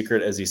as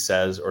secret as he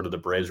says, or do the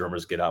Braves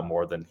rumors get out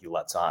more than he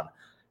lets on?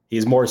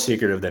 He's more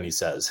secretive than he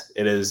says.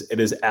 It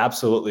is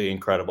absolutely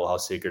incredible how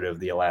secretive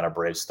the Atlanta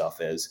Braves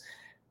stuff is.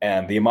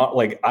 And the amount,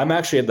 like, I'm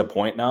actually at the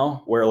point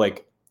now where,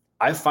 like,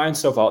 I find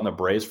stuff out in the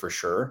Braves for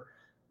sure,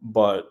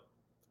 but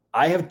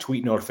I have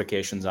tweet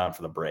notifications on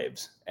for the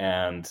Braves.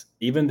 And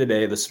even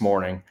today, this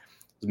morning, I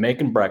was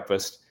making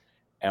breakfast,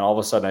 and all of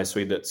a sudden I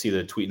see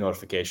the tweet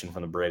notification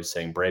from the Braves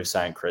saying Braves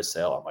signed Chris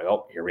Sale. I'm like,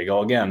 oh, here we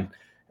go again.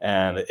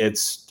 And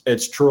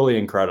it's truly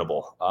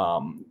incredible,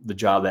 the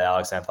job that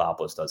Alex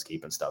Anthopoulos does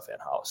keeping stuff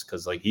in-house.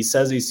 Because, like, he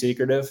says he's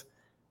secretive,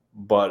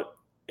 but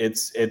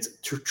it's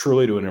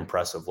truly to an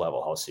impressive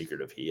level how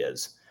secretive he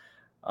is.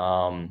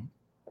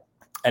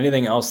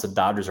 Anything else the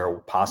Dodgers are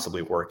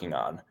possibly working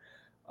on?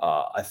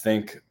 I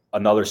think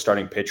another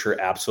starting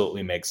pitcher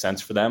absolutely makes sense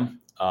for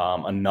them.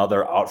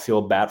 Another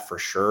outfield bat for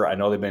sure. I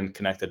know they've been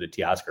connected to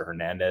Teoscar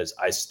Hernandez.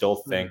 I still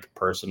think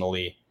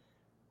personally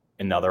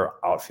another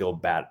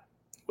outfield bat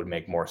would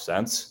make more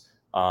sense.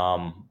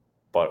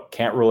 But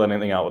can't rule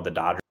anything out with the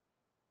Dodgers,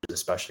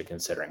 especially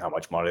considering how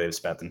much money they've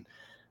spent.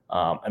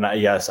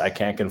 Yes, I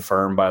can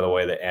confirm, by the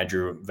way, that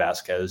Andrew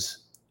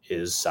Vasquez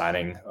is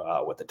signing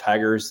with the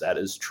Tigers. That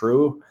is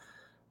true.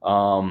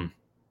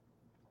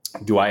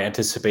 Do I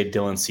anticipate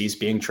Dylan Cease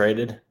being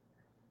traded?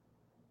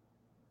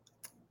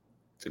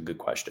 It's a good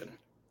question.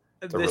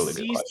 It's a really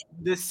good question.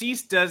 The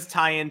Cease does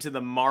tie into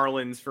the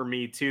Marlins for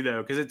me too,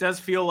 though, because it does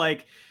feel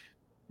like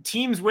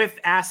teams with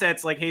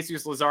assets like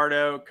Jesus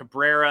Luzardo,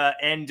 Cabrera,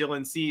 and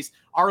Dylan Cease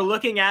are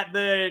looking at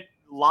the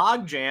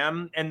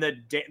logjam and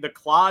the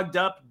clogged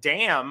up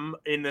dam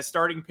in the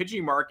starting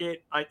pitching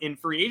market in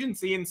free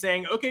agency and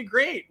saying, okay,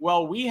 great.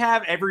 Well, we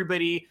have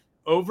everybody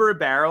over a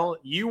barrel.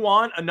 You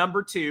want a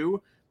number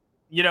two.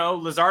 You know,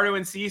 Luzardo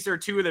and Cease are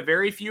two of the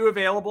very few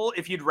available.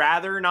 If you'd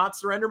rather not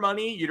surrender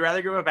money, you'd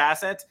rather give up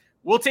assets,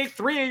 we'll take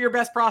 3 of your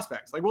best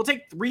prospects. Like, we'll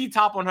take 3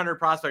 top 100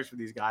 prospects for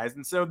these guys.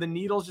 And so the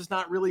needle's just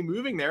not really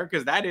moving there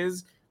because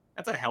that's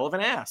a hell of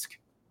an ask.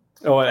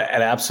 Oh, it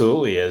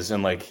absolutely is.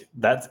 And, like,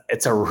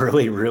 it's a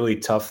really, really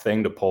tough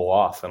thing to pull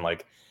off. And,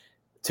 like,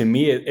 to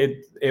me,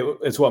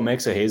 it's what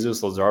makes a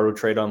Jesus Luzardo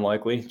trade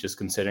unlikely, just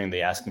considering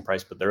the asking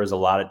price. But there is a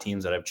lot of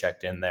teams that have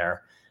checked in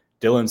there.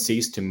 Dylan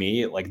Cease, to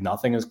me, like,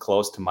 nothing is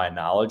close to my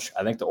knowledge.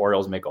 I think the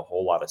Orioles make a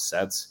whole lot of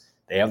sense.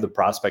 They have the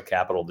prospect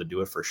capital to do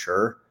it for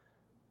sure.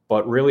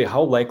 But really,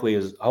 how likely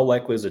is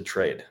a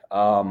trade?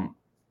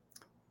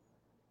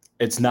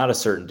 It's not a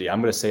certainty.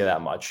 I'm going to say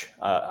that much.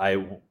 I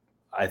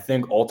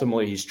think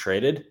ultimately he's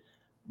traded,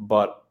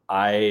 but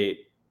I'm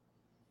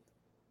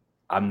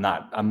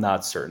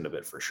not certain of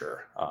it for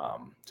sure.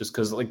 Just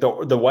because, like,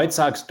 the White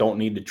Sox don't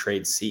need to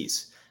trade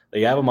Cease. They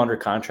have him under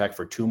contract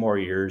for 2 more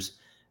years.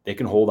 They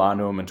can hold on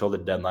to him until the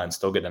deadline,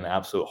 still get an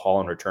absolute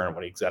haul in return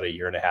when he's got 1.5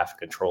 years of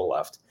control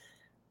left.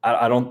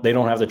 They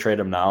don't have to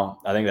trade him now.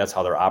 I think that's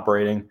how they're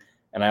operating.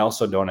 And I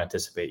also don't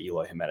anticipate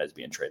Eloy Jimenez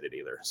being traded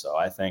either. So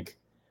I think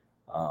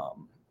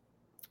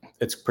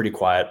it's pretty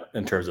quiet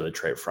in terms of the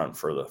trade front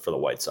for the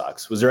White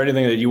Sox. Was there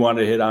anything that you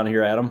wanted to hit on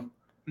here, Adam?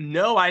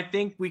 No, I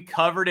think we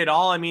covered it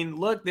all. I mean,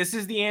 look, this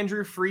is the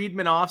Andrew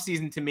Friedman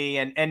offseason to me,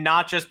 and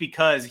not just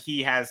because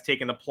he has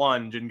taken the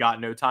plunge and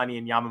gotten Ohtani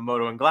and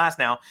Yamamoto and Glass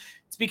now.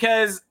 It's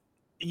because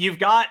you've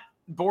got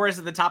Boris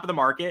at the top of the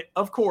market,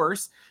 of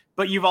course,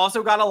 but you've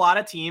also got a lot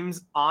of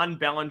teams on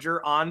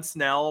Bellinger, on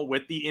Snell,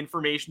 with the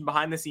information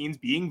behind the scenes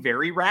being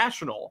very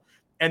rational.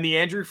 And the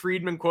Andrew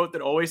Friedman quote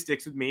that always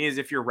sticks with me is,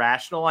 if you're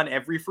rational on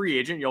every free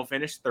agent, you'll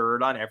finish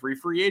third on every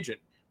free agent.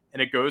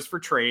 And it goes for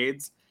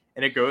trades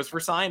and it goes for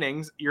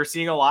signings. You're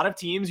seeing a lot of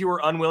teams who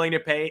are unwilling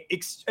to pay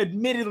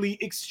admittedly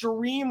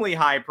extremely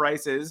high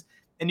prices.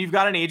 And you've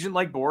got an agent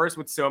like Boris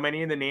with so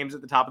many of the names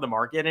at the top of the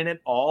market, and it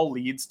all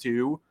leads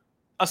to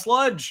a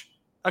sludge,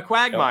 a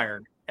quagmire.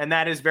 Yep. And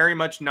that is very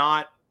much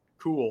not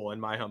cool, in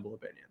my humble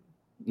opinion.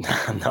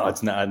 No,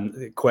 it's not.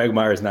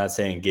 Quagmire is not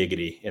saying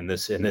giggity in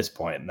this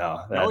point.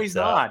 No, he's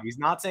not. He's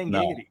not saying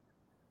giggity.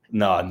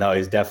 No,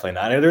 he's definitely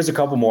not. And there's a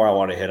couple more I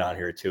want to hit on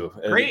here too.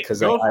 Great,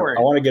 because I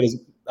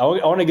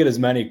want to get as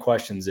many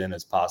questions in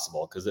as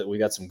possible, because we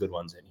got some good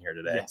ones in here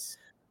today. Yes.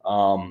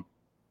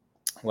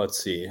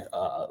 Let's see.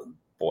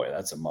 Boy,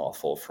 that's a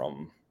mouthful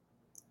from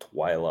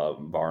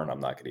Twyla Barn. I'm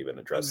not going to even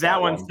address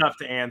that one. One's tough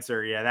to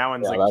answer. Yeah, that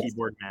one's like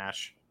keyboard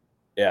mash.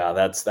 Yeah,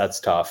 that's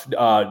tough.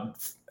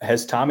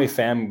 Has Tommy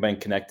Pham been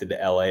connected to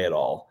LA at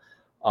all?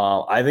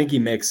 I think he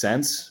makes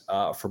sense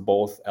for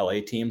both LA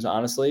teams,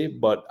 honestly,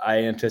 but I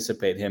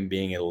anticipate him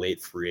being a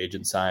late free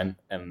agent sign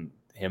and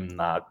him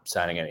not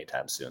signing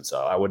anytime soon.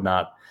 So I would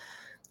not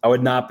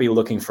be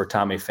looking for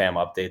Tommy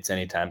Pham updates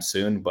anytime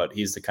soon, but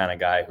he's the kind of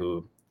guy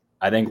who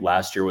I think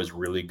last year was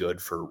really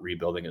good for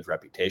rebuilding his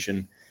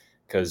reputation,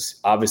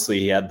 because obviously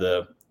he had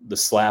the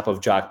slap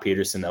of Jock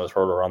Peterson that was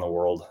heard around the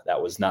world.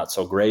 That was not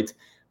so great.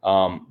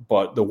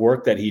 But the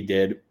work that he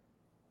did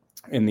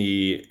in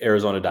the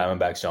Arizona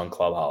Diamondbacks young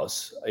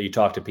clubhouse, you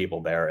talk to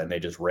people there and they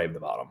just raved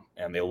about him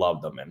and they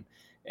loved him.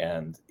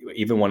 And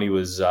even when he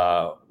was,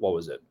 what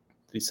was it?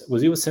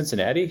 Was he with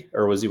Cincinnati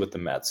or was he with the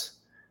Mets?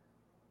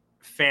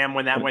 fam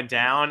when that went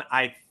down.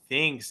 I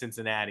think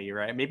Cincinnati,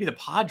 right? Maybe the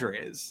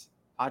Padres.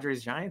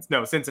 Padres Giants?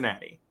 No,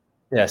 Cincinnati.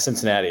 Yeah,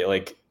 Cincinnati.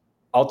 Like,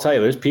 I'll tell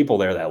you, there's people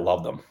there that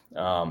love them.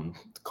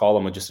 Call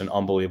him just an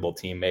unbelievable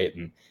teammate,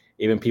 and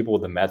even people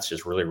with the Mets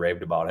just really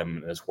raved about him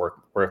and his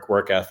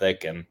work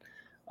ethic. And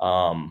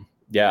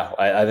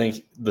I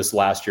think this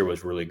last year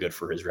was really good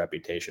for his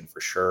reputation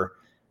for sure.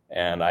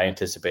 And I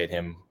anticipate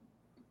him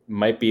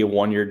might be a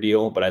 1-year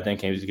deal, but I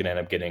think he's going to end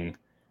up getting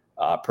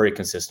pretty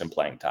consistent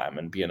playing time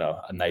and being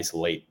a nice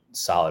late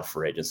solid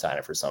free agent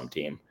signing for some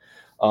team.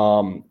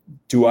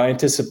 Do I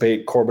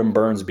anticipate Corbin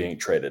Burnes being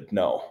traded?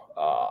 No.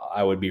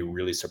 I would be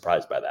really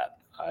surprised by that.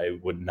 I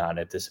would not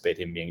anticipate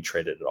him being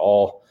traded at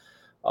all.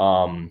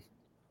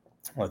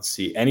 Let's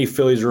see. Any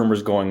Phillies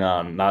rumors going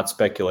on? Not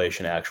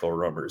speculation, actual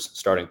rumors.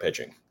 Starting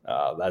pitching.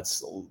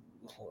 That's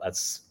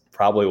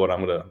probably what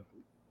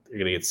you're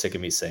gonna get sick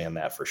of me saying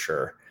that for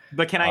sure.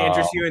 But can I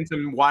interest you in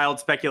some wild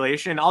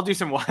speculation? I'll do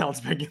some wild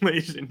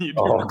speculation.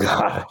 Oh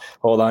God,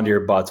 hold on to your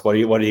butts. What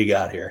do you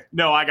got here?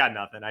 No, I got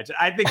nothing.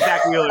 I think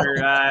Zach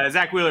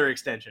Wheeler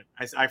extension.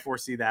 I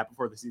foresee that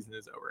before the season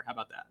is over. How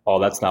about that? Oh,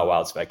 that's not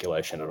wild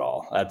speculation at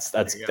all.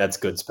 That's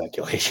good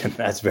speculation.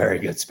 That's very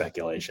good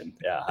speculation.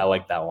 Yeah, I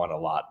like that one a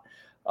lot.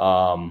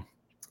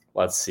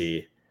 Let's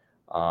see.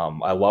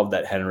 I love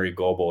that Henry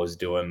Goebel is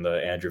doing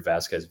the Andrew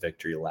Vasquez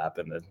victory lap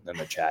in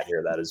the chat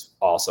here. That is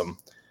awesome.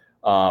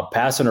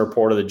 Passing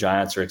report of the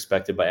Giants are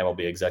expected by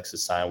MLB execs to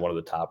sign one of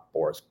the top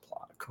Boras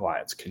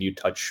clients. Can you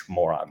touch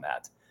more on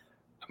that?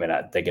 I mean,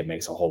 I think it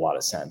makes a whole lot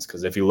of sense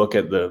because if you look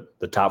at the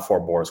top 4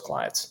 Boras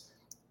clients,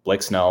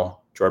 Blake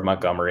Snell, Jordan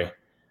Montgomery,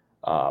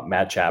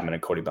 Matt Chapman,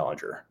 and Cody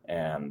Bellinger.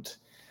 And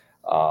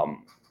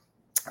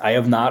I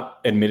have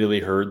not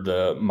admittedly heard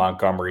the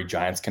Montgomery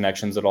Giants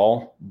connections at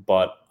all,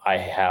 but I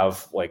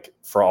have, like,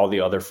 for all the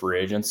other free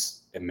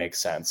agents, it makes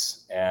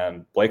sense.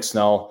 And Blake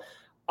Snell,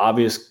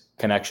 obvious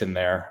connection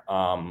there.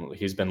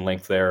 He's been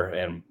linked there,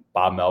 and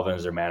Bob Melvin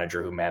is their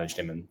manager who managed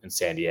him in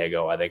San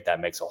Diego. I think that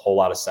makes a whole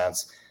lot of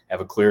sense.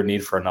 Have a clear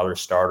need for another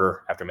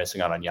starter after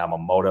missing out on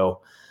Yamamoto.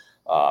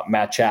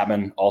 Matt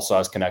Chapman also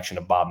has connection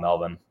to Bob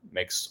Melvin.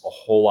 Makes a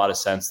whole lot of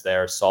sense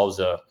there. Solves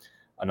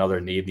another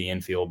need in the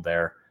infield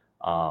there.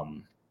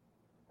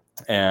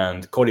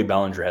 And Cody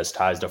Bellinger has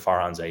ties to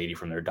Farhan Zaidi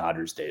from their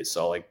Dodgers days.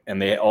 So,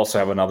 and they also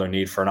have another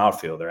need for an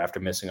outfielder after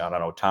missing out on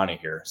Ohtani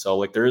here.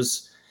 So,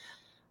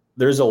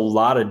 there's a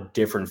lot of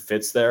different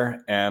fits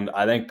there, and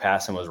I think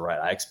Passan was right.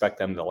 I expect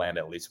them to land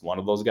at least one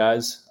of those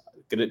guys.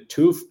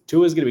 Two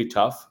is going to be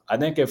tough. I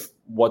think if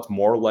what's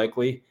more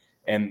likely,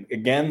 and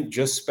again,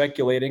 just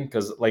speculating,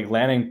 because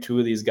landing 2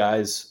 of these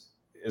guys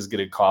is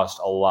going to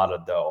cost a lot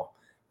of dough.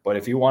 But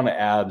if you want to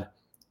add,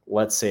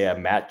 let's say, a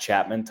Matt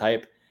Chapman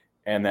type,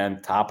 and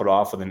then top it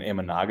off with an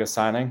Imanaga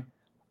signing,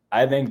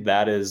 I think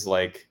that is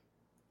I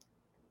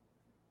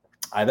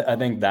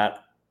think that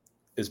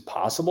is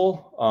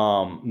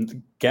possible.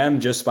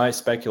 Again, just my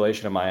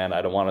speculation on my end.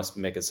 I don't want to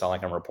make it sound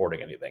like I'm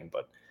reporting anything,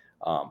 but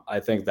I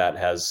think that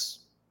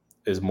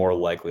is more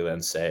likely than,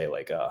 say,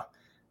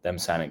 them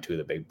signing 2 of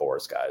the big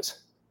Boras guys.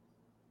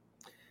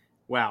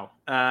 Wow.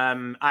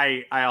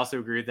 I also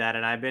agree with that,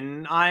 and I've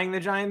been eyeing the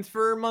Giants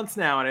for months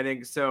now, and I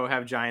think so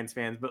have Giants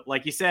fans. But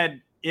like you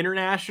said,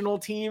 international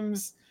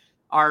teams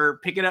are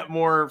picking up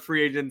more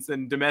free agents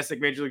than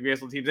domestic Major League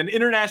Baseball teams, and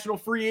international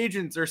free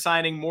agents are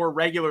signing more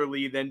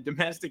regularly than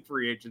domestic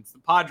free agents. The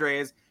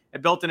Padres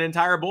have built an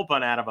entire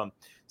bullpen out of them.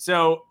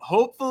 So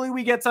hopefully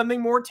we get something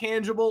more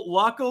tangible.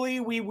 Luckily,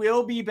 we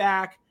will be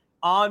back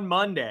on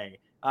Monday.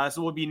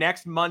 So we'll be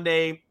next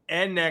Monday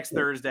and next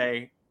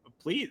Thursday.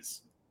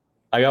 Please.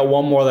 I got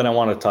one more that I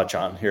want to touch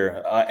on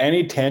here.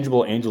 Any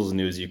tangible Angels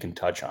news you can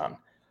touch on?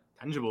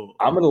 Tangible.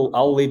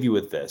 I'll leave you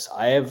with this.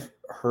 I have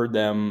heard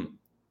them,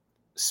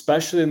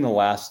 especially in the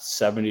last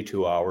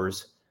 72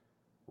 hours,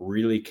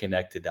 really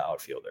connected to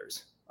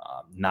outfielders,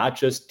 not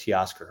just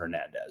Teoscar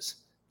Hernandez.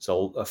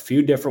 So a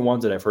few different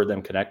ones that I've heard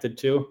them connected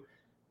to,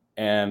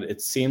 and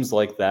it seems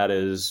like that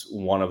is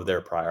one of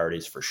their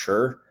priorities for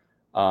sure,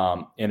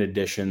 in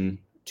addition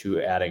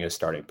to adding a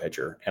starting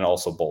pitcher and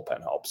also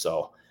bullpen help.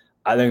 So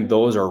I think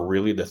those are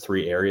really the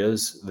 3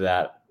 areas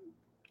that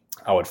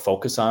I would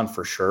focus on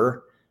for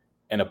sure.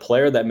 And a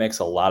player that makes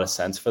a lot of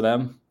sense for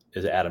them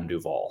is Adam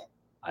Duvall.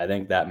 I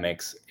think that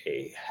makes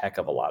a heck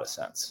of a lot of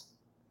sense.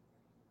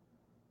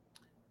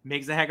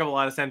 Makes a heck of a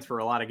lot of sense for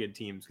a lot of good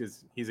teams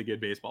because he's a good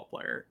baseball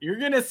player. You're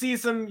gonna see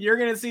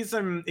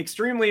some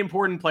extremely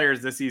important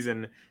players this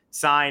season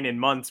sign in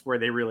months where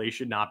they really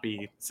should not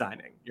be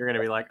signing. You're gonna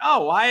be like,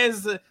 oh,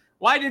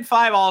 why did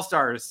 5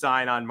 All-Stars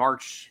sign on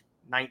March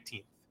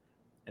 19th?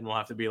 And we'll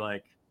have to be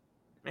like,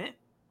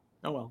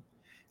 oh well.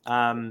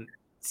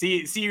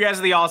 See you guys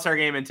at the All-Star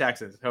game in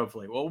Texas,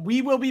 hopefully. Well,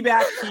 we will be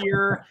back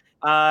here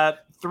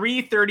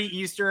 3:30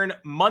 Eastern,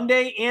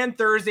 Monday and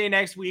Thursday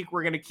next week.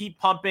 We're going to keep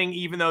pumping,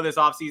 even though this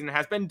offseason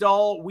has been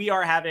dull. We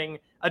are having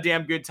a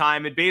damn good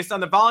time. And based on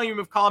the volume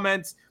of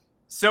comments,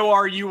 so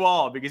are you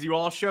all, because you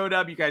all showed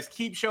up. You guys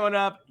keep showing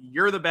up.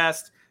 You're the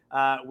best.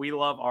 We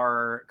love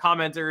our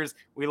commenters.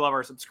 We love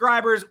our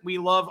subscribers. We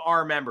love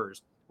our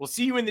members. We'll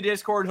see you in the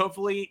Discord.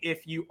 Hopefully,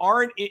 if you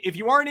aren't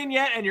in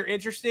yet and you're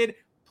interested,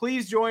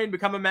 please join,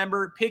 become a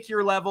member, pick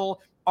your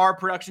level. Our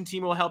production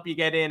team will help you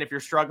get in if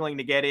you're struggling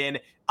to get in.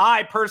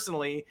 I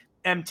personally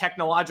am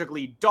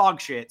technologically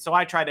dog shit, so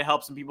I tried to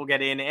help some people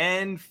get in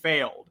and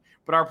failed.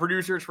 But our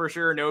producers for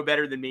sure know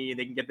better than me.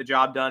 They can get the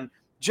job done.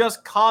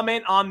 Just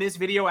comment on this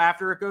video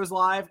after it goes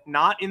live,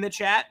 not in the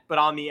chat, but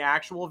on the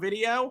actual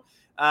video,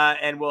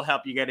 and we'll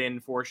help you get in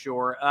for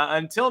sure.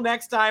 Until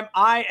next time,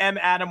 I am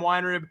Adam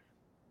Weinrib.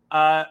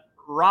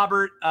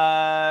 Robert, what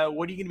are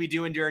you going to be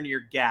doing during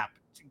your gap?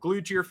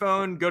 Glued to your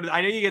phone?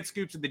 I know you get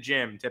scoops at the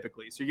gym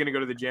typically, so you're going to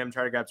go to the gym,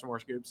 try to grab some more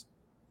scoops?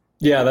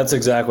 Yeah, that's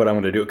exactly what I'm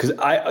going to do. Because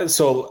I'm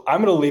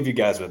going to leave you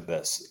guys with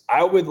this.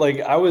 I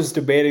was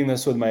debating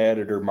this with my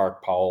editor,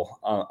 Mark Powell,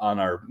 on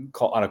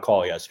a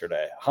call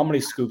yesterday. How many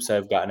scoops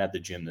I've gotten at the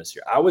gym this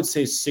year? I would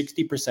say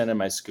 60% of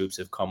my scoops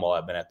have come while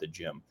I've been at the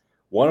gym.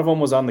 One of them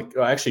was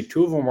actually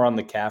 2 of them were on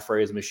the calf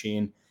raise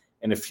machine,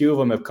 and a few of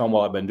them have come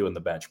while I've been doing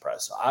the bench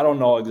press. So I don't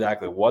know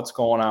exactly what's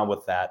going on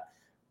with that,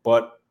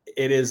 but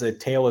it is a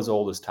tale as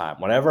old as time.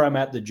 Whenever I'm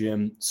at the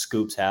gym,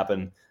 scoops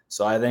happen.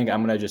 So I think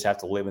I'm going to just have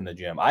to live in the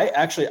gym. I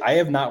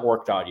have not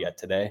worked out yet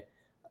today.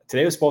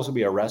 Today was supposed to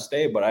be a rest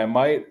day, but I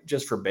might,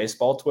 just for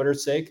baseball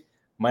Twitter's sake,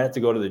 might have to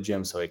go to the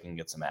gym so I can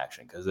get some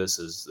action, because this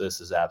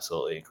is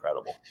absolutely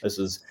incredible.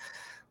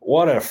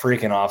 What a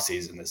freaking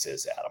offseason this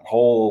is, Adam.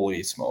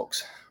 Holy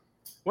smokes.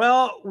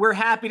 Well, we're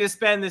happy to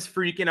spend this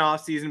freaking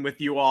offseason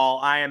with you all.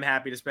 I am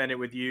happy to spend it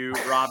with you,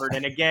 Robert.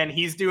 And again,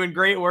 he's doing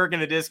great work in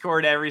the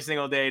Discord every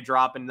single day,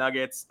 dropping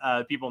nuggets.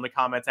 People in the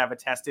comments have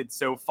attested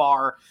so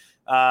far.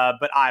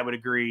 But I would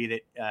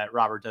agree that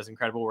Robert does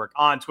incredible work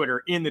on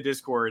Twitter, in the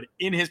Discord,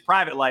 in his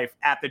private life,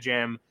 at the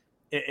gym.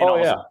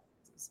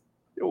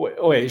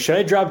 Wait, should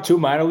I drop 2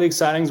 minor league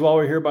signings while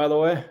we're here, by the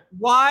way?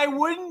 Why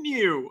wouldn't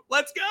you?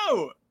 Let's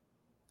go.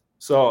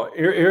 So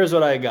here's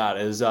what I got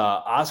is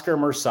Oscar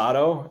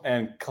Mercado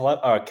and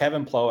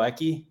Kevin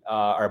Plawecki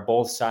are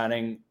both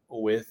signing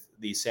with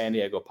the San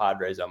Diego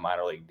Padres on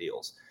minor league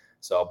deals.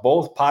 So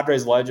both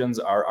Padres legends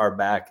are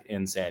back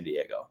in San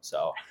Diego.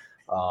 So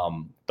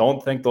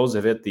don't think those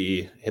have hit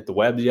the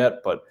webs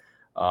yet, but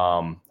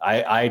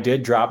I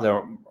did drop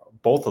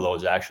both of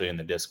those actually in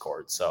the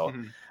Discord. So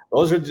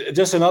those are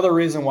just another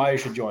reason why you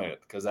should join it,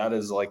 because that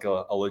is like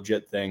a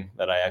legit thing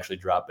that I actually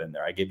drop in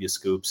there. I give you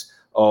scoops.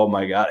 Oh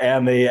my God.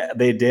 And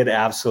they did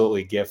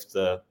absolutely gift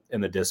in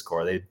the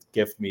Discord. They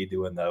gift me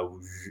doing the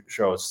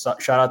show.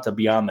 Shout out to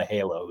Beyond the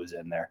Halo who's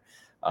in there.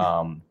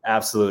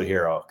 Absolute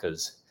hero,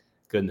 because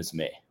goodness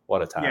me,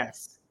 what a time.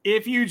 Yes.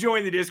 If you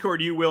join the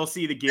Discord, you will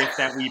see the gift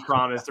that we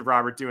promised of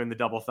Robert doing the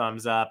double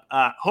thumbs up.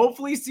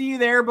 Hopefully see you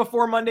there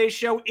before Monday's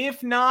show.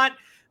 If not,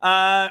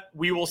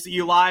 we will see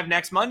you live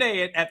next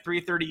Monday at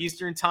 3:30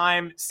 Eastern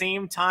time,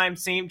 same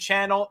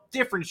channel,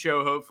 different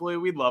show. Hopefully,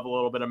 we'd love a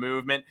little bit of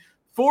movement.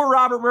 For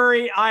Robert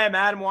Murray, I am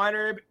Adam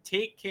Weinrib.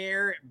 Take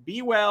care,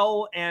 be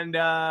well, and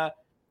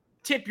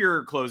tip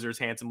your closers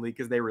handsomely,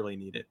 because they really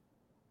need it.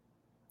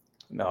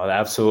 No,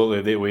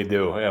 absolutely we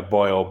do. Yeah,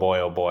 boy, oh boy,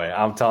 oh boy.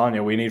 I'm telling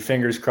you, we need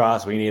fingers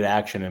crossed. We need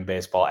action in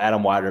baseball.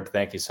 Adam Weinrib,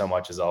 thank you so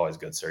much as always.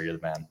 Good, sir. You're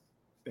the man.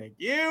 Thank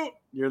you.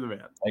 You're the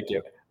man. Thank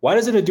you. Why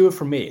doesn't it do it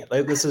for me?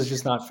 Like, this is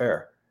just not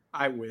fair.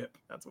 I whip.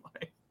 That's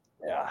why.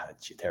 Yeah,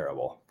 it's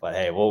terrible. But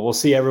hey, we'll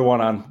see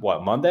everyone on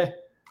what, Monday?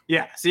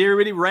 Yeah. See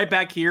everybody right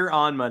back here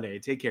on Monday.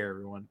 Take care,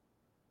 everyone.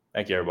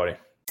 Thank you, everybody.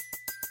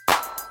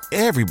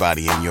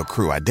 Everybody in your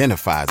crew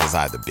identifies as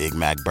either Big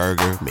Mac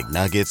Burger,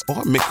 McNuggets,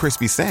 or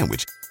McCrispy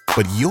Sandwich.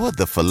 But you're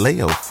the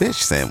Filet-O-Fish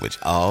Sandwich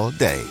all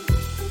day.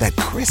 That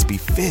crispy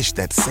fish,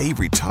 that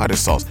savory tartar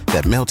sauce,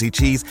 that melty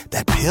cheese,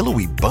 that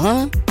pillowy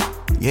bun.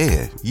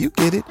 Yeah, you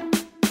get it.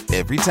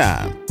 Every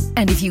time.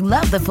 And if you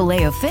love the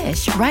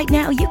Filet-O-Fish, right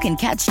now you can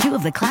catch 2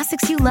 of the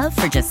classics you love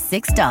for just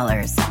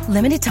 $6.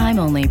 Limited time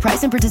only.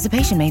 Price and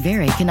participation may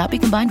vary. Cannot be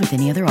combined with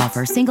any other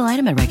offer. Single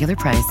item at regular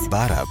price.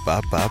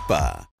 Ba-da-ba-ba-ba.